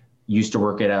management used to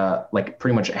work at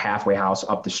pretty much a halfway house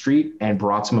up the street and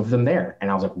brought some of them there. And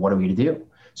I was like, what are we to do?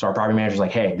 So our property manager was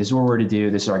like, hey, this is what we're to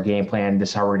do. This is our game plan.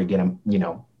 This is how we're going to get them,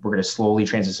 we're going to slowly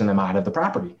transition them out of the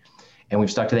property. And we've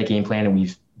stuck to that game plan and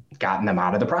we've gotten them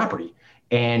out of the property.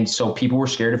 And so people were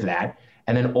scared of that.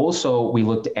 And then also we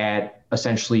looked at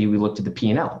the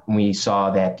P&L and we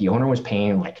saw that the owner was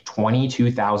paying like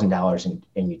 $22,000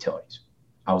 in utilities.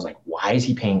 I was like, why is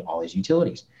he paying all his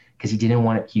utilities? Because he didn't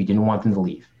want them to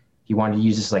leave. He wanted to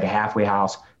use this like a halfway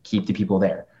house, keep the people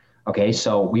there. Okay.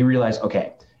 So we realized,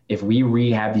 okay, if we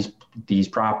rehab this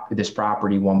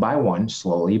property one by one,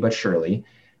 slowly but surely,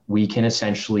 we can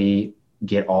essentially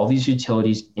get all these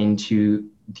utilities into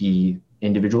the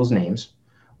individuals' names.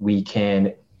 We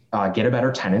can get a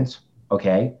better tenant.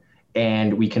 Okay.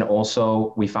 And we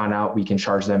found out we can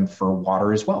charge them for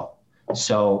water as well.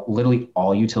 So literally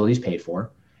all utilities paid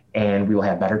for, and we will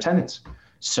have better tenants.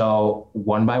 So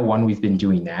one by one, we've been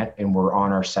doing that, and we're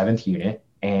on our 7th unit.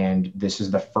 And this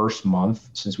is the first month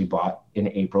since we bought in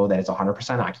April that it's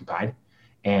 100% occupied.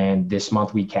 And this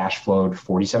month we cash flowed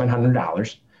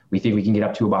 $4,700. We think we can get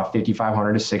up to about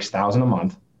 $5,500 to $6,000 a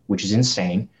month, which is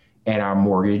insane. And our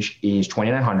mortgage is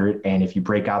 $2,900. And if you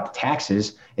break out the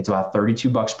taxes, it's about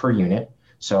 $32 per unit.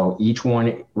 So each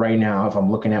one right now, if I'm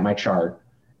looking at my chart,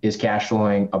 is cash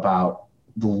flowing about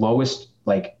the lowest,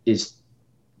 is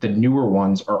the newer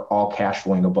ones are all cash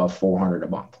flowing above $400 a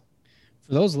month.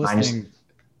 For those listening,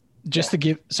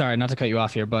 sorry, not to cut you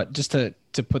off here, but just to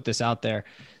put this out there,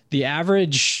 the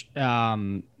average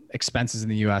expenses in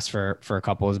the US for a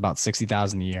couple is about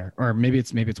 $60,000 a year, or maybe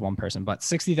it's one person, but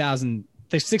 $60,000.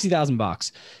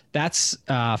 That's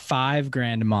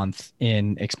 $5,000 a month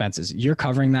in expenses. You're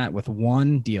covering that with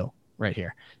one deal right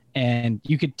here. and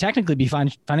you could technically be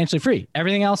financially free.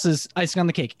 Everything else is icing on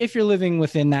the cake if you're living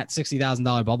within that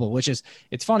 $60,000 bubble, which is,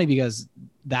 it's funny because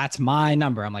that's my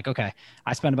number. I'm like, okay,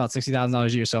 I spend about $60,000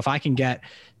 a year. So if I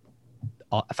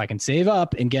can save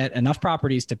up and get enough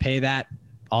properties to pay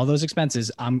all those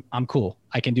expenses, I'm cool.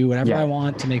 I can do whatever I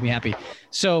want to make me happy.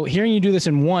 So hearing you do this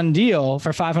in one deal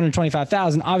for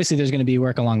 $525,000, obviously there's going to be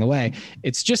work along the way.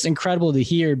 It's just incredible to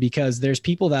hear because there's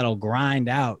people that'll grind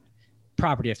out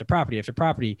property after property after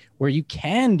property where you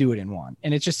can do it in one.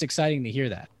 And it's just exciting to hear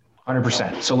that.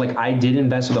 100%. So like I did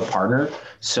invest with a partner.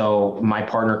 So my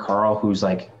partner, Carl, who's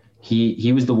like,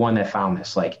 he was the one that found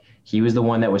this. Like he was the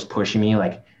one that was pushing me.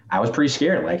 Like I was pretty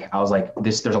scared. Like I was like,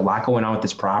 there's a lot going on with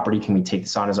this property. Can we take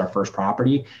this on as our first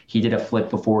property? He did a flip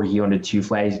before. He owned a 2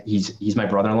 flags. He's my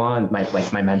brother-in-law and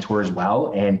my mentor as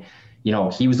well. And you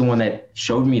know, he was the one that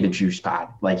showed me the juice pod.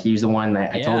 Like he was the one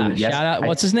that I told him. Yes, shout out.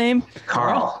 What's his name?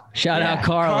 Carl. Shout out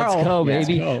Carl. Let's go,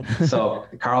 baby. Let's go. So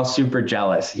Carl's super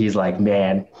jealous. He's like,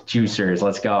 man, juicers,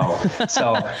 let's go.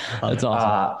 So that's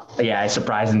awesome. I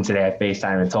surprised him today. I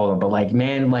FaceTime and told him, but like,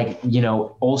 man, like, you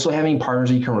know, also having partners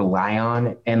that you can rely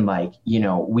on and like, you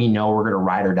know we're going to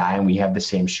ride or die and we have the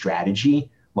same strategy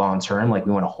long term. Like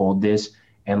we want to hold this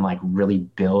and like really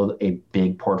build a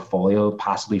big portfolio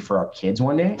possibly for our kids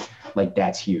one day. Like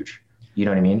that's huge. You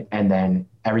know what I mean? And then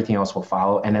everything else will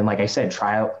follow. And then, like I said,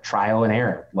 trial and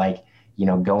error, like, you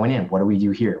know, going in, what do we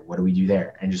do here? What do we do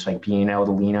there? And just like being able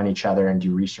to lean on each other and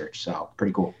do research. So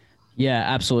pretty cool. Yeah,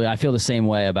 absolutely. I feel the same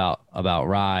way about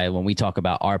Rye when we talk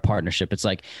about our partnership. It's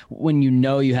like when you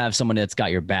know you have someone that's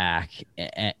got your back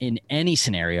in any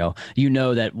scenario, you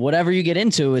know that whatever you get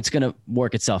into, it's going to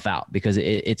work itself out because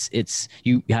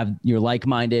you're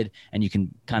like-minded and you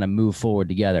can kind of move forward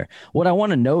together. What I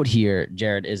want to note here,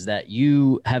 Jarret, is that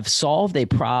you have solved a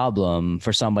problem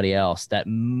for somebody else that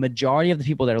majority of the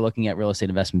people that are looking at real estate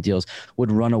investment deals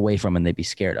would run away from and they'd be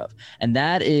scared of. And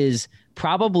that is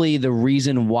probably the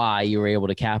reason why you were able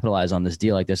to capitalize on this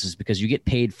deal like this is because you get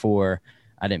paid for,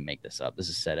 I didn't make this up, this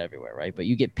is said everywhere, right? But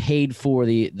you get paid for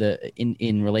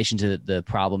in relation to the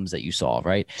problems that you solve,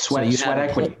 right? Sweat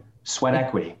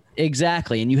equity.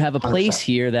 Exactly. And you have a place 100%.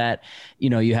 Here that, you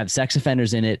know, you have sex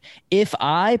offenders in it. If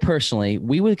I personally,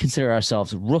 we would consider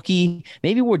ourselves rookie,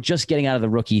 maybe we're just getting out of the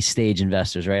rookie stage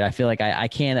investors, right? I feel like I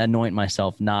can't anoint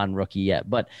myself non-rookie yet,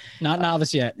 but not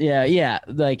novice yet. Yeah.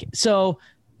 Like, so,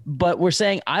 but we're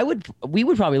saying we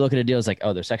would probably look at a deal as like,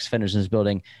 oh, there's sex offenders in this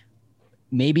building.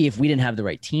 Maybe if we didn't have the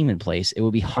right team in place, it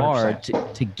would be hard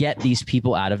to get these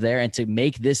people out of there and to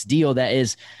make this deal that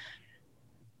is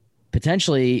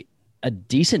potentially a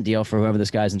decent deal for whoever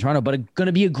this guy's in Toronto, but going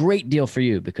to be a great deal for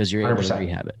you because you're able 100%. to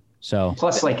rehab it. So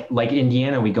plus like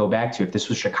Indiana, we go back to, if this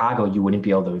was Chicago, you wouldn't be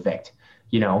able to evict,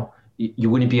 you know, you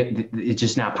wouldn't be, it's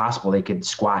just not possible. They could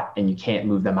squat and you can't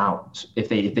move them out if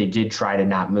they did try to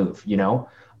not move, you know?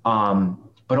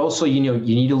 But also, you know,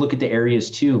 you need to look at the areas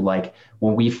too. Like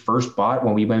when we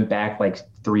went back like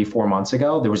 3-4 months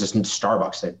ago, there was this new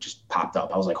Starbucks that just popped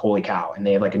up. I was like, holy cow. And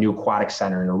they had like a new aquatic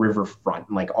center and a riverfront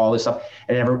and like all this stuff.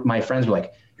 And my friends were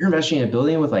like, you're investing in a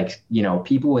building with like, you know,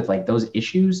 people with like those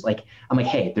issues. Like, I'm like,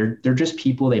 hey, they're just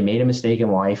people. They made a mistake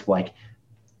in life. Like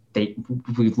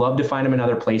we'd love to find them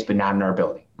another place, but not in our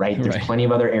building, right? There's plenty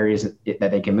of other areas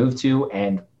that they can move to,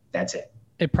 and that's it.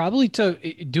 It probably took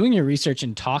doing your research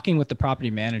and talking with the property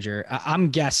manager.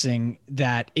 I'm guessing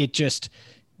that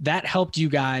that helped you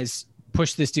guys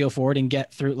push this deal forward and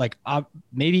get through, like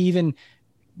maybe even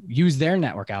use their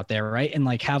network out there, right? And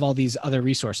like have all these other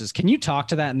resources. Can you talk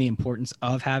to that and the importance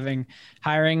of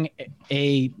hiring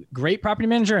a great property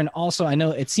manager? And also, I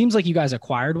know it seems like you guys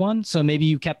acquired one, so maybe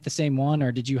you kept the same one,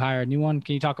 or did you hire a new one?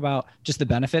 Can you talk about just the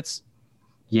benefits?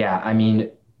 Yeah, I mean,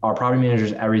 our property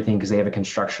managers, everything, because they have a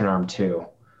construction arm too,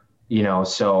 you know?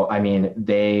 So, I mean,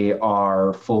 they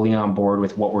are fully on board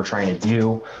with what we're trying to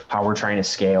do, how we're trying to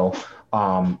scale,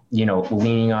 you know,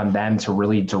 leaning on them to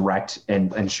really direct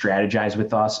and strategize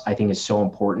with us, I think is so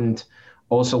important.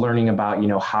 Also learning about, you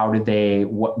know, how did they,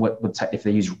 what type, if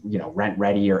they use, you know, Rent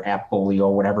Ready or Appfolio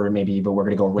or whatever it may be, but we're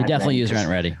going to go Rent Ready. We definitely use Rent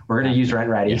Ready. We're going to use Rent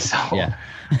Ready. Yeah. So yeah.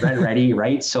 Rent Ready,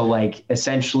 right? So like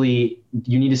essentially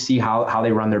you need to see how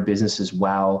they run their business as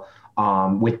well.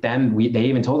 With them, they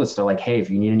even told us, they're like, hey, if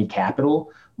you need any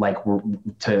capital, like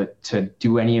to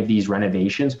do any of these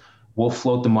renovations, we'll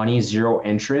float the money, 0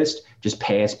 interest, just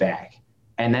pay us back.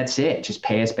 And that's it. Just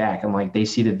pay us back. And like, they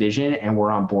see the vision and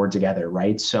we're on board together.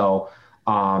 Right. So,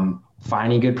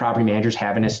 finding good property managers,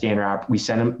 having a standard up,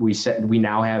 we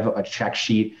now have a check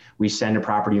sheet. We send to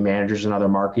property managers in other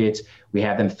markets. We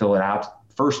have them fill it out.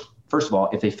 First of all,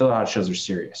 if they fill it out, it shows they're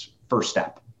serious. First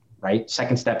step, right?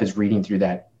 Second step is reading through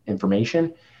that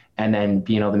information. and then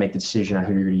being able to make the decision on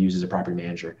who you're going to use as a property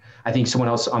manager. I think someone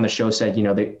else on the show said,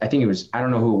 I think it was, I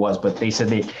don't know who it was, but they said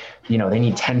they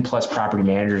need 10 plus property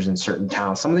managers in certain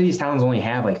towns. Some of these towns only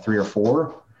have like 3 or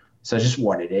 4. So it's just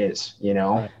what it is,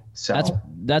 Right. So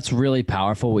that's really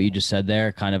powerful what you just said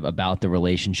there, kind of about the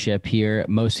relationship here.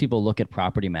 Most people look at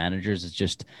property managers as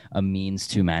just a means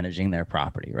to managing their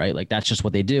property, right? Like that's just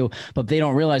what they do. But they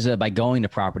don't realize that by going to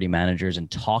property managers and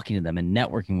talking to them and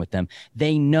networking with them,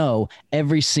 they know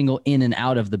every single in and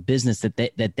out of the business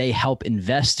that they help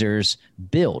investors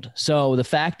build. So the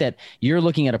fact that you're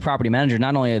looking at a property manager,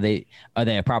 not only are they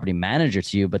a property manager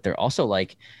to you, but they're also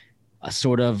like a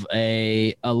sort of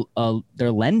they're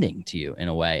lending to you in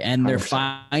a way, and they're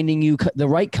 100%. Finding you the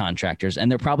right contractors,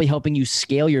 and they're probably helping you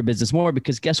scale your business more,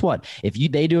 because guess what? If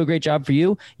they do a great job for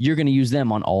you, you're going to use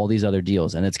them on all these other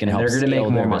deals, and it's going to help scale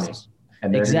their business.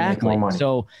 Exactly.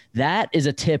 So that is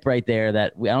a tip right there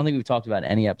that I don't think we've talked about in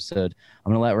any episode.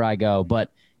 I'm going to let Rye go,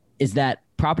 but is that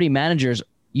property managers,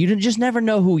 you just never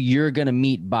know who you're going to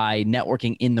meet by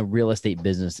networking in the real estate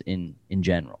business in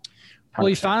general.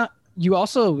 100%. Well,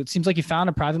 it seems like you found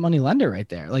a private money lender right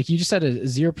there. Like you just had a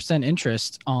 0%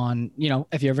 interest on,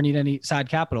 if you ever need any side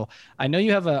capital. I know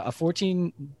you have a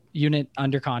 14 unit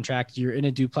under contract. You're in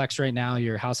a duplex right now.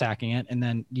 You're house hacking it. And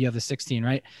then you have the 16,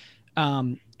 right?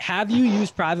 Have you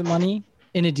used private money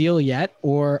in a deal yet?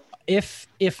 Or if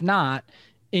not,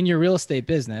 in your real estate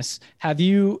business, have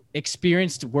you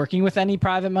experienced working with any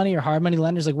private money or hard money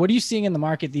lenders? Like what are you seeing in the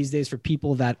market these days for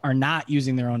people that are not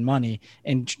using their own money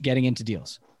and getting into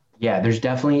deals? Yeah, there's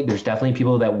definitely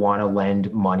people that want to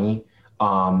lend money.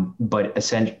 But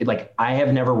essentially, like I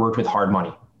have never worked with hard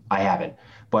money. I haven't,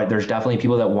 but there's definitely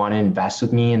people that want to invest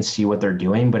with me and see what they're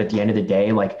doing. But at the end of the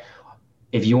day, like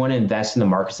if you want to invest in the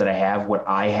markets that I have, what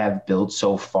I have built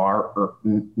so far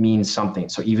means something.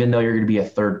 So even though you're going to be a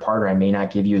third partner, I may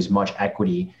not give you as much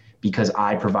equity because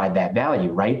I provide that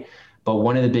value, right? But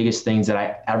one of the biggest things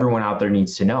that everyone out there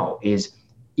needs to know is,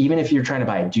 even if you're trying to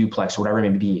buy a duplex or whatever it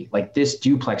may be, like this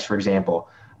duplex, for example,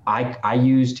 I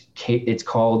used, it's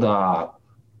called,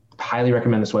 highly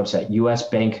recommend this website,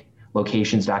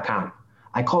 usbanklocations.com.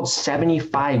 I called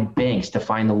 75 banks to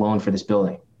find the loan for this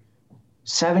building.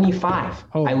 75.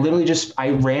 Oh. I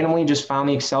randomly just found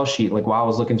the Excel sheet, like while I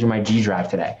was looking through my G Drive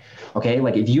today. Okay.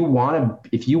 Like if you want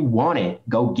it,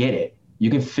 go get it. You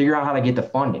can figure out how to get the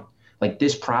funding. Like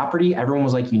this property, everyone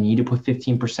was like, you need to put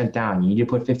 15% down. You need to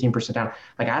put 15% down.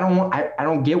 Like, I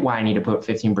don't get why I need to put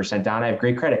 15% down. I have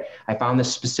great credit. I found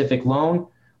this specific loan.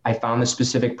 I found the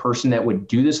specific person that would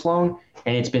do this loan,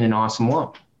 and it's been an awesome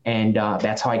loan. And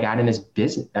that's how I got in this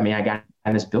business. I mean, I got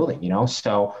in this building,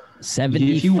 so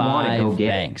 75 if you want to go get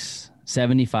banks,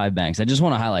 75 banks. I just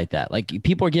want to highlight that. Like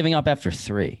people are giving up after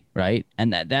 3, right?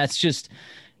 And that's just,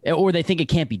 or they think it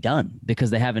can't be done because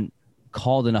they haven't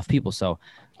called enough people. So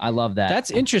I love that.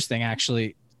 That's interesting,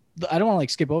 actually. I don't want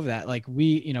to skip over that. Like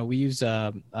we use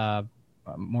a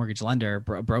mortgage lender,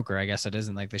 broker, I guess it is,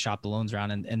 and like they shop the loans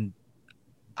around. And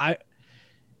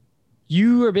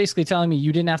you are basically telling me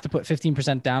you didn't have to put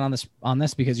 15% down on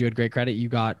this because you had great credit. You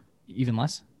got even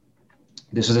less.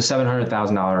 This was a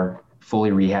 $700,000 fully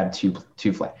rehabbed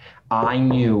two flat. I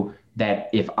knew that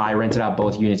if I rented out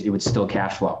both units, it would still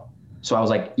cash flow. So I was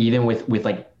like, even with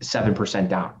like 7%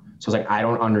 down. So I was like, I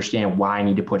don't understand why I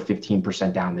need to put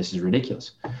 15% down. This is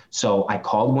ridiculous. So I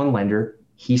called one lender.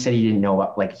 He said he didn't know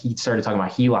about, like he started talking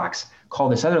about HELOCs,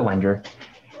 called this other lender.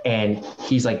 And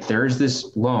he's like, there's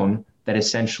this loan that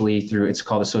essentially it's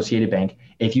called Associated Bank.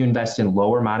 If you invest in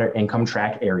lower moderate income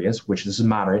tract areas, which this is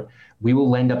moderate, we will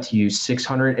lend up to you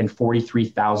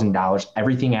 $643,000.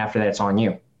 Everything after that's on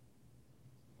you.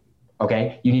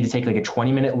 Okay. You need to take like a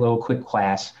 20-minute little quick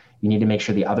class. You need to make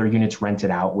sure the other units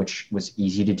rented out, which was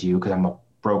easy to do because I'm a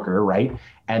broker, right?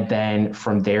 And then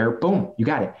from there, boom, you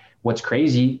got it. What's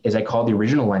crazy is I called the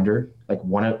original lender, like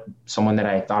someone that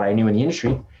I thought I knew in the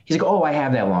industry. He's like, oh, I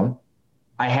have that loan.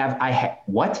 I have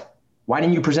what? Why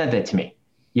didn't you present that to me?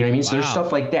 You know what I mean? Wow. So there's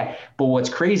stuff like that. But what's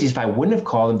crazy is if I wouldn't have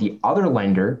called him, the other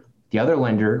lender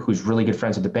who's really good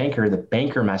friends with the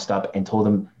banker messed up and told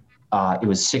him it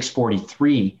was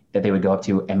 643 that they would go up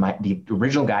to. And the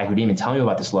original guy who didn't even tell me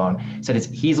about this loan said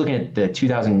he's looking at the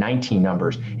 2019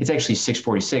 numbers. It's actually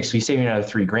 646. So he's saving another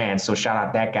 $3,000. So shout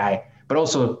out that guy, but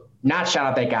also not shout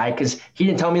out that guy because he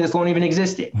didn't tell me this loan even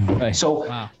existed. Right. So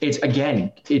wow. It's a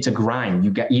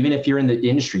grind. Even if you're in the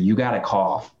industry, you got to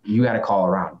call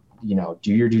around,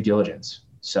 do your due diligence.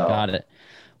 So got it.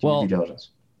 Well, due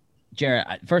diligence.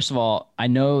 Jarret, first of all, I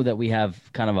know that we have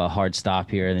kind of a hard stop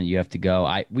here and then you have to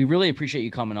go. We really appreciate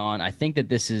you coming on. I think that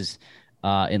this is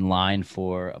in line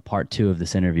for a part 2 of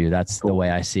this interview. That's the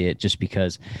way I see it, just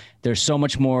because there's so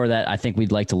much more that I think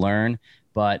we'd like to learn,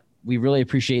 but we really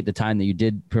appreciate the time that you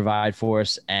did provide for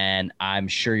us. And I'm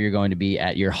sure you're going to be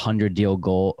at your 100 deal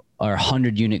goal or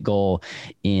 100 unit goal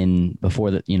before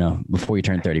you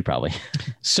turn 30, probably.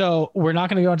 So we're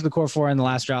not going to go into the core 4 in the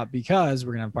last drop because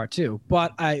we're going to have part 2,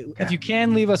 but if you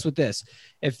can leave us with this,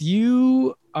 if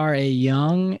you are a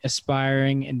young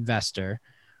aspiring investor,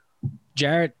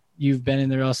 Jarret, you've been in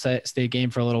the real estate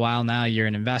game for a little while now. You're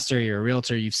an investor, you're a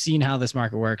realtor. You've seen how this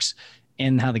market works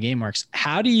and how the game works.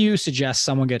 How do you suggest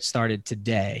someone get started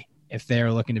today if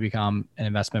they're looking to become an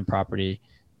investment property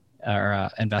or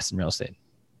invest in real estate?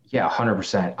 Yeah,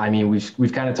 100%. I mean,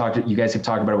 we've kind of talked, you guys have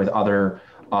talked about it with other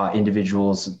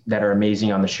individuals that are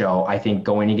amazing on the show. I think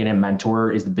going to get a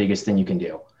mentor is the biggest thing you can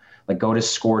do. Like, go to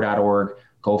score.org,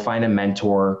 go find a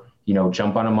mentor,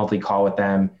 jump on a monthly call with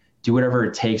them, do whatever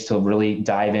it takes to really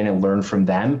dive in and learn from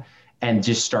them, and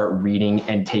just start reading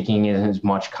and taking in as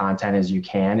much content as you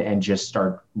can, and just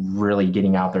start really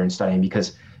getting out there and studying,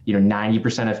 because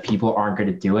 90% of people aren't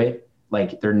going to do it.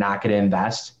 Like, they're not going to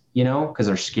invest, because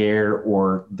they're scared,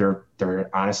 or they're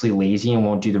honestly lazy and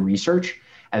won't do the research.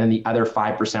 And then the other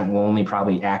 5% will only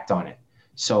probably act on it.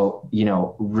 So,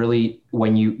 really,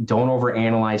 when you don't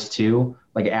overanalyze too,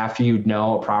 like, after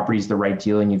a property is the right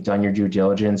deal and you've done your due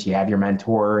diligence, you have your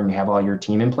mentor and you have all your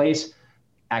team in place,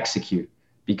 execute.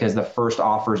 Because the first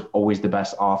offer is always the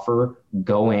best offer.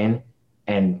 Go in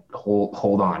and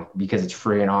hold on, because it's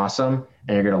free and awesome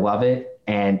and you're going to love it.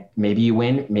 And maybe you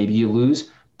win, maybe you lose,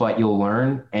 but you'll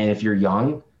learn. And if you're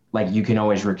young, like, you can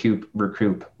always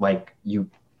recoup, like you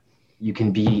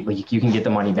can be, like, you can get the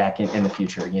money back in the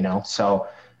future, So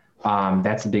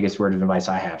that's the biggest word of advice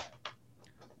I have.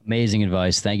 Amazing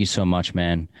advice. Thank you so much,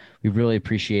 man. We really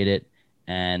appreciate it.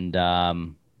 And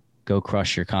go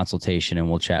crush your consultation, and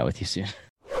we'll chat with you soon.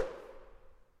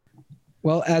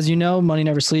 Well, as you know, money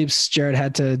never sleeps. Jarret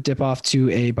had to dip off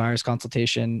to a buyer's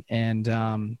consultation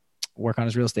and work on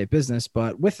his real estate business.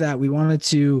 But with that, we wanted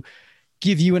to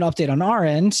give you an update on our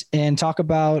end and talk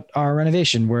about our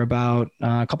renovation. We're about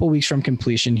a couple of weeks from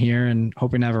completion here and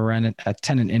hoping to have a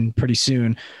tenant in pretty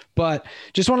soon. But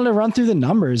just wanted to run through the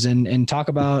numbers and talk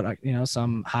about,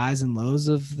 some highs and lows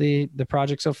of the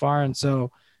project so far. And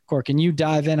so, Cor, can you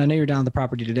dive in? I know you're down at the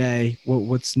property today.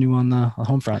 What's new on the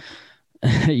home front?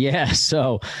 Yeah.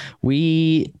 So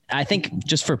I think,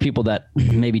 just for people that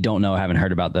maybe don't know, haven't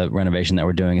heard about the renovation that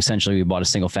we're doing, essentially we bought a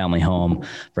single family home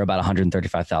for about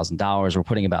 $135,000. We're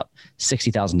putting about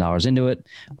 $60,000 into it.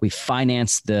 We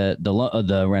financed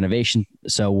the renovation.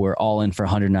 So we're all in for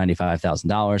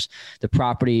 $195,000. The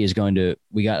property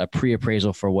we got a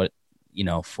pre-appraisal for what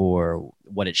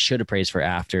it should appraise for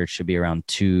after. It should be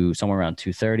somewhere around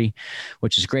 230,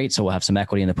 which is great. So we'll have some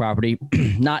equity in the property.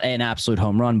 Not an absolute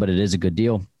home run, but it is a good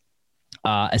deal.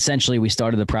 Essentially, we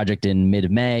started the project in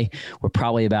mid-May. We're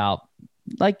probably about,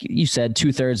 like you said,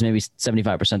 2/3, maybe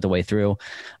 75% the way through.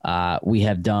 We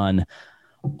have done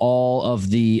all of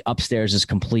the upstairs is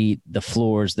complete. The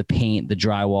floors, the paint, the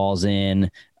drywall's in.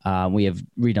 We have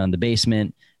redone the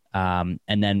basement. And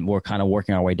then we're kind of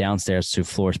working our way downstairs to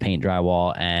floors, paint,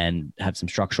 drywall, and have some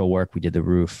structural work. We did the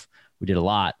roof. We did a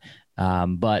lot.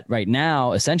 But right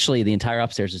now, essentially, the entire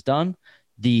upstairs is done.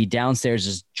 The downstairs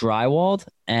is drywalled,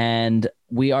 and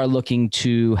we are looking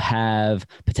to have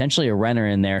potentially a renter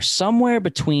in there somewhere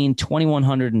between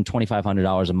 $2,100 and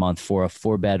 $2,500 a month for a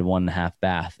 4-bed, 1.5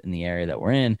 bath in the area that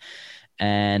we're in.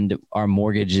 And our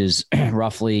mortgage is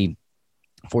roughly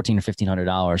 $1,400 or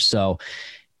 $1,500. So,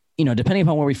 depending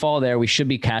upon where we fall there, we should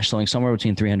be cash flowing somewhere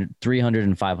between $300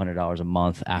 and $500 a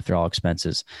month after all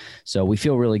expenses. So we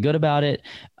feel really good about it.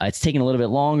 It's taking a little bit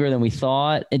longer than we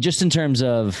thought. And just in terms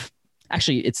of,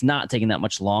 actually, it's not taking that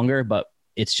much longer, but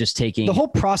it's just taking. The whole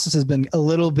process has been a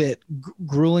little bit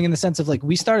grueling in the sense of, like,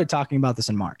 we started talking about this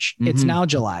in March. Mm-hmm. It's now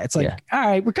July. It's like, all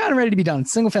right, we're kind of ready to be done.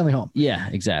 Single family home. Yeah,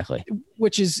 exactly.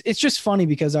 It's just funny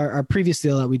because our previous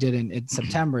deal that we did in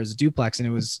September is a duplex,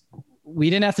 and we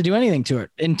didn't have to do anything to it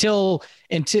until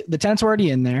the tenants were already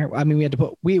in there. I mean,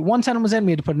 one tenant was in,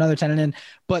 we had to put another tenant in,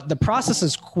 but the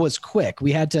process was quick.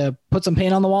 We had to put some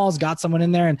paint on the walls, got someone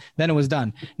in there, and then it was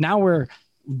done. Now we're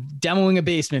demoing a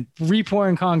basement,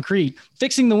 repouring concrete,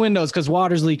 fixing the windows because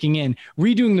water's leaking in,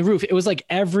 redoing the roof. It was like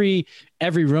every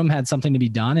room had something to be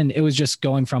done. And it was just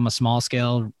going from a small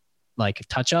scale, like,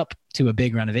 touch up to a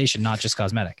big renovation, not just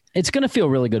cosmetic. It's going to feel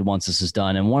really good once this is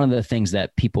done. And one of the things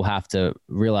that people have to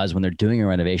realize when they're doing a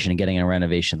renovation and getting a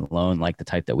renovation loan, like the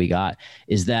type that we got,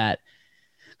 is that,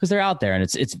 because they're out there and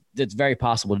it's very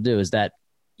possible to do, is that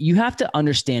you have to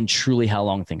understand truly how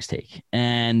long things take.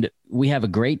 And we have a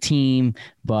great team,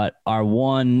 but our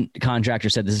one contractor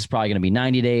said this is probably going to be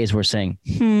 90 days. We're saying,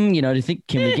 do you think,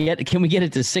 can we get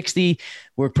it to 60?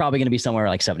 We're probably going to be somewhere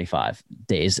like 75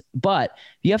 days. But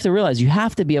you have to realize you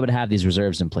have to be able to have these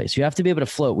reserves in place. You have to be able to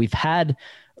float. We've had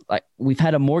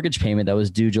a mortgage payment that was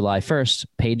due July 1st,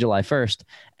 paid July 1st,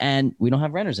 and we don't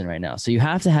have renters in right now. So you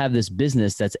have to have this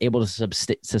business that's able to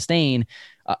sustain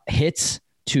hits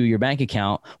to your bank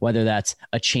account, whether that's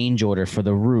a change order for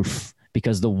the roof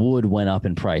because the wood went up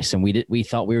in price, and we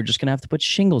thought we were just going to have to put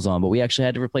shingles on, but we actually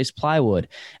had to replace plywood,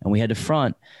 and we had to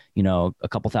front, a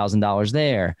couple $1,000s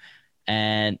there.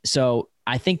 And so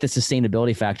I think the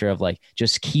sustainability factor of like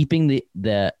just keeping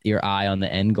your eye on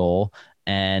the end goal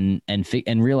and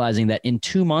realizing that in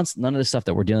 2 months, none of the stuff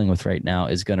that we're dealing with right now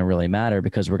is going to really matter,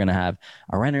 because we're going to have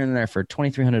a renter in there for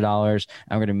 $2,300 and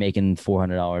we're going to be making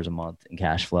 $400 a month in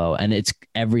cash flow. And it's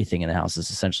everything in the house is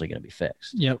essentially going to be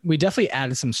fixed. Yeah. We definitely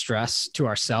added some stress to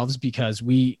ourselves because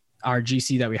our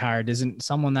GC that we hired isn't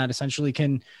someone that essentially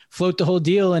can float the whole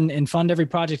deal and fund every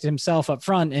project himself up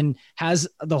front and has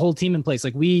the whole team in place.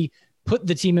 Like, we put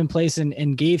the team in place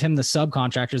and gave him the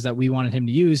subcontractors that we wanted him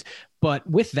to use. But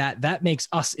with that makes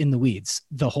us in the weeds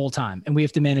the whole time. And we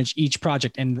have to manage each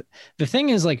project. And the thing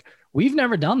is, like, we've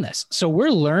never done this. So we're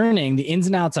learning the ins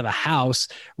and outs of a house,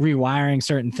 rewiring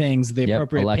certain things, the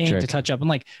appropriate paint to touch up. And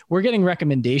like, we're getting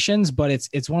recommendations, but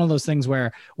it's one of those things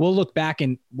where we'll look back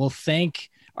and we'll thank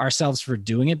ourselves for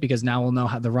doing it, because now we'll know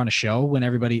how to run a show when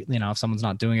everybody, if someone's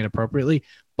not doing it appropriately.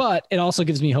 But it also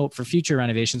gives me hope for future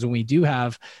renovations when we do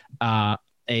have a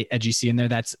GC in there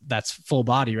that's full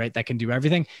body, right? That can do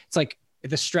everything. It's like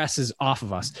the stress is off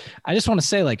of us. I just want to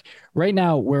say, like, right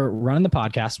now we're running the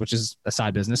podcast, which is a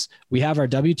side business. We have our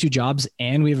W-2 jobs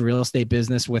and we have a real estate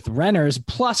business with renters.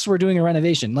 Plus we're doing a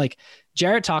renovation. Like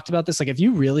Jarret talked about this. Like, if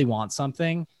you really want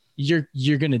something,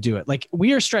 you're going to do it. Like,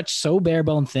 we are stretched so bare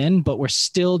bone thin, but we're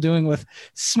still doing with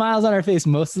smiles on our face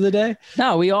most of the day.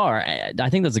 No, we are. I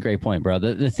think that's a great point, bro.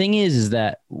 The thing is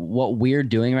that what we're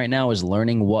doing right now is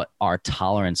learning what our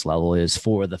tolerance level is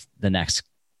for the next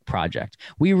project.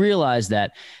 We realize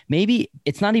that maybe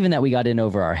it's not even that we got in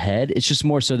over our head. It's just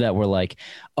more so that we're like,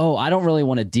 oh, I don't really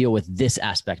want to deal with this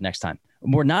aspect next time.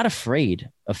 We're not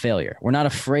afraid of failure. We're not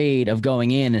afraid of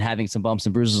going in and having some bumps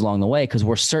and bruises along the way, because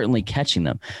we're certainly catching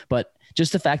them. But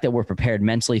just the fact that we're prepared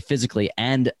mentally, physically,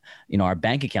 and our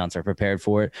bank accounts are prepared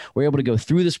for it, we're able to go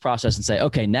through this process and say,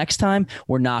 okay, next time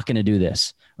we're not going to do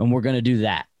this, and we're going to do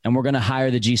that. And we're going to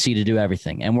hire the GC to do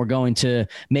everything. And we're going to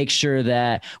make sure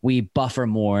that we buffer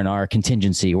more in our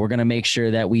contingency. We're going to make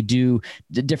sure that we do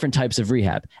different types of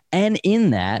rehab. And in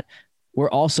that, we're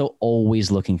also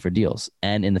always looking for deals.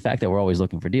 And in the fact that we're always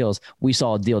looking for deals, we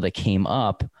saw a deal that came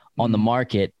up on the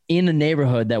market in a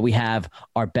neighborhood that we have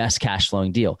our best cash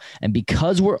flowing deal. And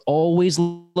because we're always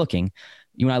looking,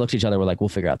 you and I looked at each other, we're like, we'll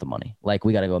figure out the money. Like,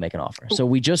 we got to go make an offer. So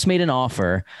we just made an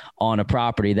offer on a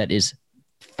property that is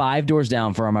 5 doors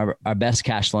down from our best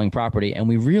cash flowing property. And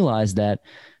we realized that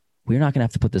we're not going to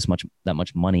have to put that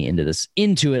much money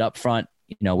into it up front.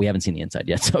 We haven't seen the inside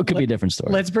yet, so it could be a different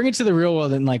story. Let's bring it to the real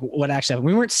world and like what actually happened.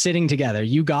 We weren't sitting together.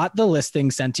 You got the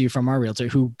listing sent to you from our realtor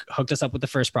who hooked us up with the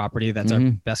first property. That's our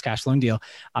best cash flowing deal.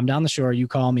 I'm down the shore. You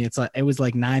call me. It was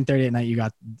like 9:30 at night.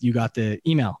 You got the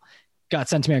email, got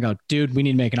sent to me. I go, dude, we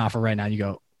need to make an offer right now. You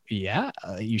go, yeah,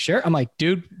 you sure? I'm like,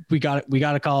 dude, we got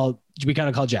to call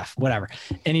Jeff, whatever.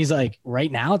 And he's like,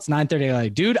 right now it's 9:30. I'm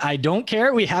like, dude, I don't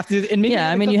care. We have to. And maybe yeah,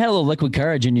 I mean, you had a little liquid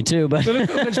courage in you too, but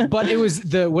it was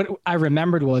what I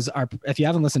remembered was if you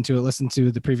haven't listened to it, listen to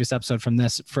the previous episode from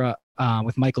this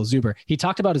with Michael Zuber. He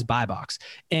talked about his buy box,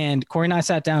 and Corey and I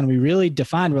sat down and we really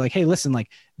defined, we're like, hey, listen,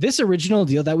 like this original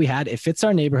deal that we had, it fits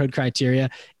our neighborhood criteria.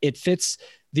 It fits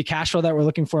the cash flow that we're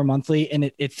looking for monthly. And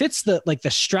it fits the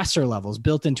stressor levels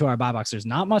built into our buy box. There's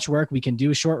not much work. We can do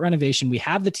a short renovation. We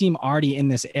have the team already in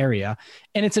this area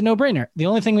and it's a no brainer. The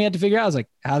only thing we had to figure out was like,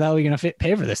 how the hell are we going to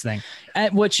pay for this thing?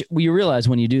 At which we realize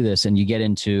when you do this and you get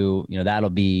into, that'll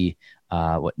be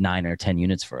 9 or 10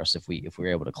 units for us if we were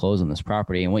able to close on this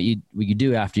property. And what you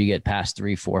do after you get past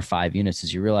 3, 4, 5 units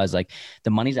is you realize like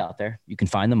the money's out there. You can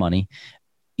find the money.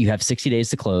 You have 60 days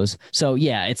to close. So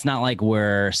yeah, it's not like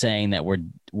we're saying that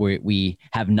we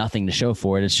have nothing to show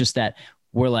for it. It's just that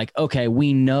we're like, okay,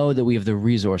 we know that we have the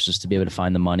resources to be able to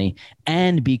find the money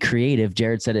and be creative.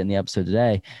 Jarret said it in the episode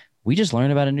today. We just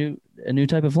learned about a new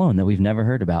type of loan that we've never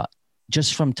heard about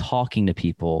just from talking to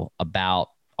people about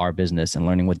our business and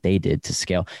learning what they did to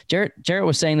scale. Jarret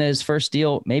was saying that his first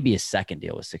deal, maybe his second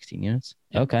deal was 16 units.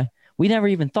 Okay. We never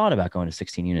even thought about going to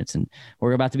 16 units and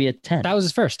we're about to be at 10. That was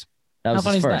his first. That was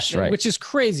his first, right? Which is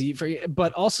crazy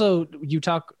but also you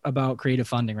talk about creative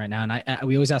funding right now. And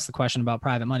we always ask the question about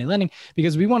private money lending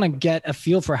because we want to get a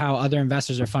feel for how other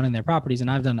investors are funding their properties.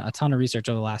 And I've done a ton of research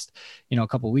over the last, a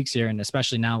couple of weeks here, and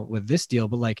especially now with this deal,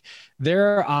 but like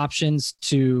there are options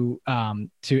to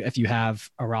if you have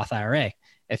a Roth IRA,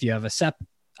 if you have a SEP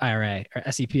IRA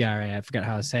or SEP IRA, I forgot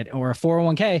how to say it, or a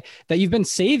 401k that you've been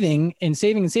saving,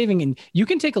 and you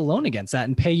can take a loan against that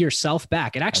and pay yourself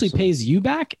back. It actually pays you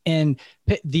back, and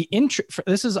the interest.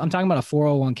 I'm talking about a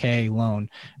 401k loan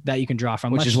that you can draw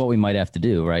from, which is what we might have to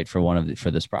do, right, for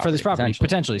this property.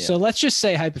 Potentially. Yeah. So let's just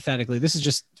say hypothetically, this is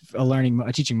just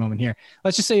a teaching moment here.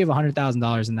 Let's just say you have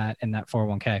 $100,000 in that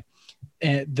 401k.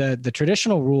 And the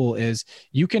traditional rule is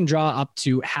you can draw up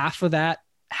to half of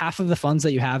the funds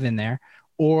that you have in there,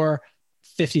 or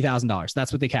 $50,000.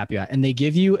 That's what they cap you at. And they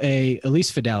give you at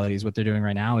least Fidelity is what they're doing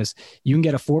right now, is you can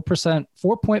get a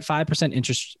 4.5%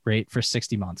 interest rate for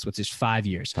 60 months, which is 5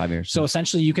 years. 5 years. So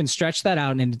essentially you can stretch that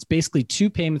out, and it's basically 2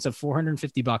 payments of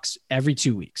 $450 every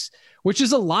 2 weeks, which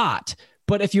is a lot.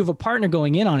 But if you have a partner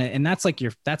going in on it, and that's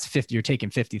 50, you're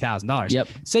taking $50,000. Yep.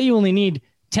 Say you only need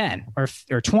 10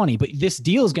 or 20, but this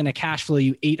deal is going to cash flow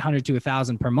you $800 to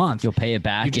 $1,000 per month. You'll pay it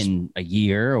back in a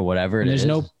year or whatever. There's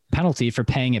no penalty for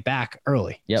paying it back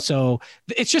early. Yep. So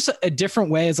it's just a different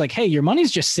way. It's like, hey, your money's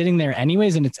just sitting there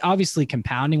anyways, and it's obviously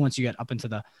compounding once you get up into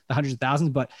the hundreds of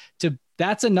thousands. But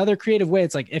that's another creative way.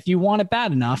 It's like, if you want it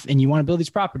bad enough and you want to build these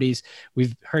properties,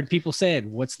 we've heard people say it.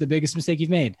 What's the biggest mistake you've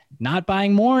made? Not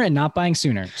buying more and not buying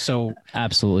sooner. So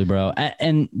absolutely, bro.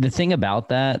 And the thing about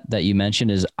that you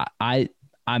mentioned is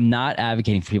I'm not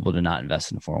advocating for people to not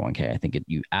invest in a 401k. I think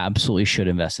you absolutely should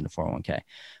invest in a 401k.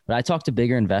 But I talk to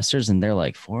bigger investors and they're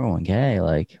like, 401k,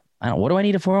 like, what do I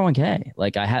need a 401k?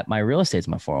 Like, I have my real estate's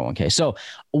my 401k. So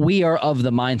we are of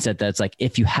the mindset that's like,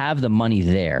 if you have the money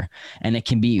there and it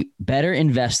can be better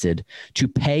invested to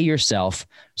pay yourself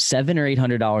 $700 or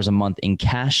 $800 a month in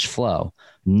cash flow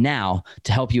now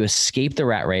to help you escape the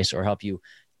rat race or help you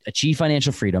achieve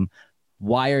financial freedom,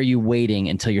 why are you waiting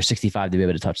until you're 65 to be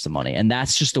able to touch the money? And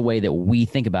that's just the way that we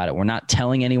think about it. We're not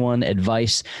telling anyone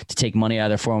advice to take money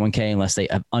out of their 401k unless they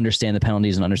understand the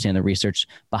penalties and understand the research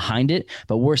behind it.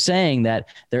 But we're saying that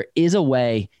there is a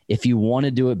way, if you want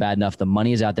to do it bad enough, the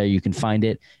money is out there. You can find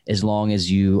it as long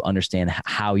as you understand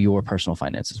how your personal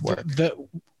finances work.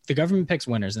 The government picks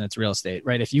winners, and it's real estate,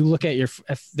 right? If you look at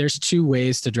if there's 2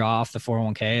 ways to draw off the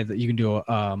 401k, that you can do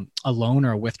a loan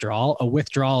or a withdrawal. A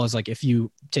withdrawal is like, if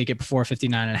you take it before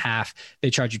 59.5,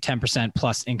 they charge you 10%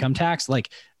 plus income tax.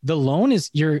 Like, the loan is,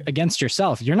 you're against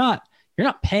yourself. You're not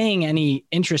paying any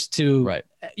interest to, right.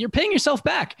 You're paying yourself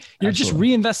back. You're Absolutely.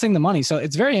 Just reinvesting the money. So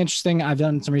it's very interesting. I've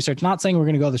done some research, not saying we're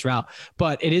going to go this route,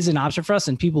 but it is an option for us.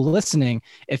 And people listening,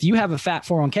 if you have a fat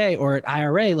 401k or an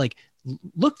IRA, like,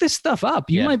 look this stuff up.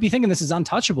 You might be thinking this is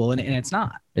untouchable, and it's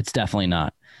not. It's definitely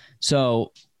not.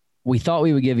 So we thought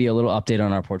we would give you a little update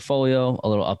on our portfolio, a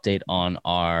little update on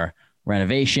our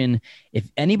renovation. If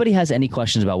anybody has any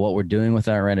questions about what we're doing with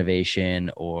our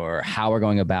renovation or how we're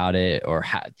going about it, or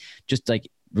how, just like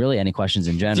really any questions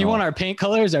in general. Do you want our paint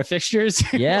colors, our fixtures?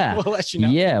 Yeah. We'll let you know.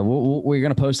 Yeah. We're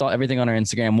going to post everything on our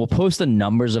Instagram. We'll post the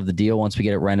numbers of the deal once we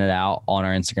get it rented out on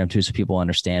our Instagram too, so people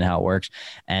understand how it works.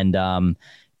 And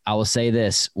I will say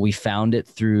this, we found it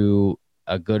through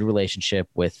a good relationship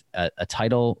with a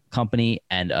title company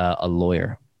and a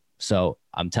lawyer. So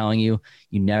I'm telling you,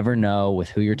 you never know with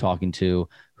who you're talking to,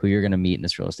 who you're going to meet in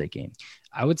this real estate game.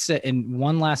 I would say, and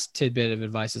one last tidbit of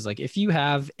advice is, like, if you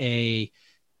have a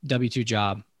W-2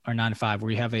 job or 9 to 5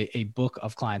 where you have a book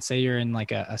of clients, say you're in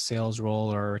like a sales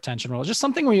role or a retention role, just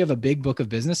something where you have a big book of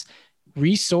business,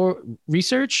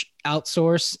 research,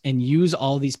 outsource, and use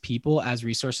all these people as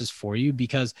resources for you,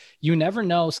 because you never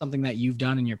know something that you've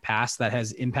done in your past that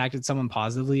has impacted someone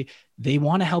positively. They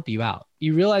want to help you out.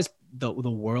 You realize the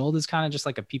world is kind of just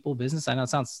like a people business. I know it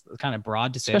sounds kind of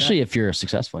broad to say, especially if you're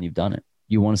successful and you've done it.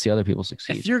 You want to see other people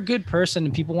succeed. If you're a good person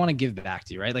and people want to give back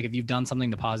to you, right? Like, if you've done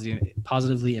something to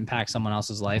positively impact someone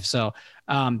else's life. So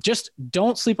just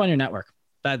don't sleep on your network.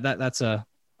 That's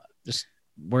just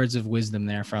words of wisdom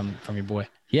there from your boy.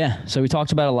 Yeah. So we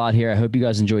talked about a lot here. I hope you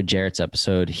guys enjoyed Jarret's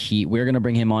episode. We're going to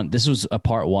bring him on. This was a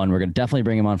part 1. We're going to definitely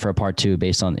bring him on for a part 2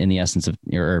 based on, in the essence of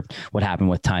or what happened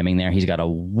with timing there. He's got a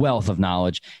wealth of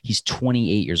knowledge. He's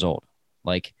 28 years old.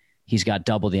 Like, he's got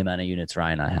double the amount of units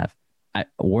Ryan and I have.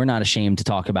 We're not ashamed to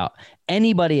talk about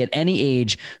anybody at any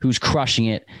age who's crushing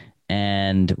it.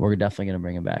 And we're definitely going to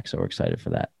bring him back. So we're excited for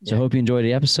that. So I hope you enjoyed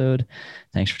the episode.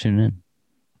 Thanks for tuning in.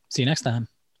 See you next time.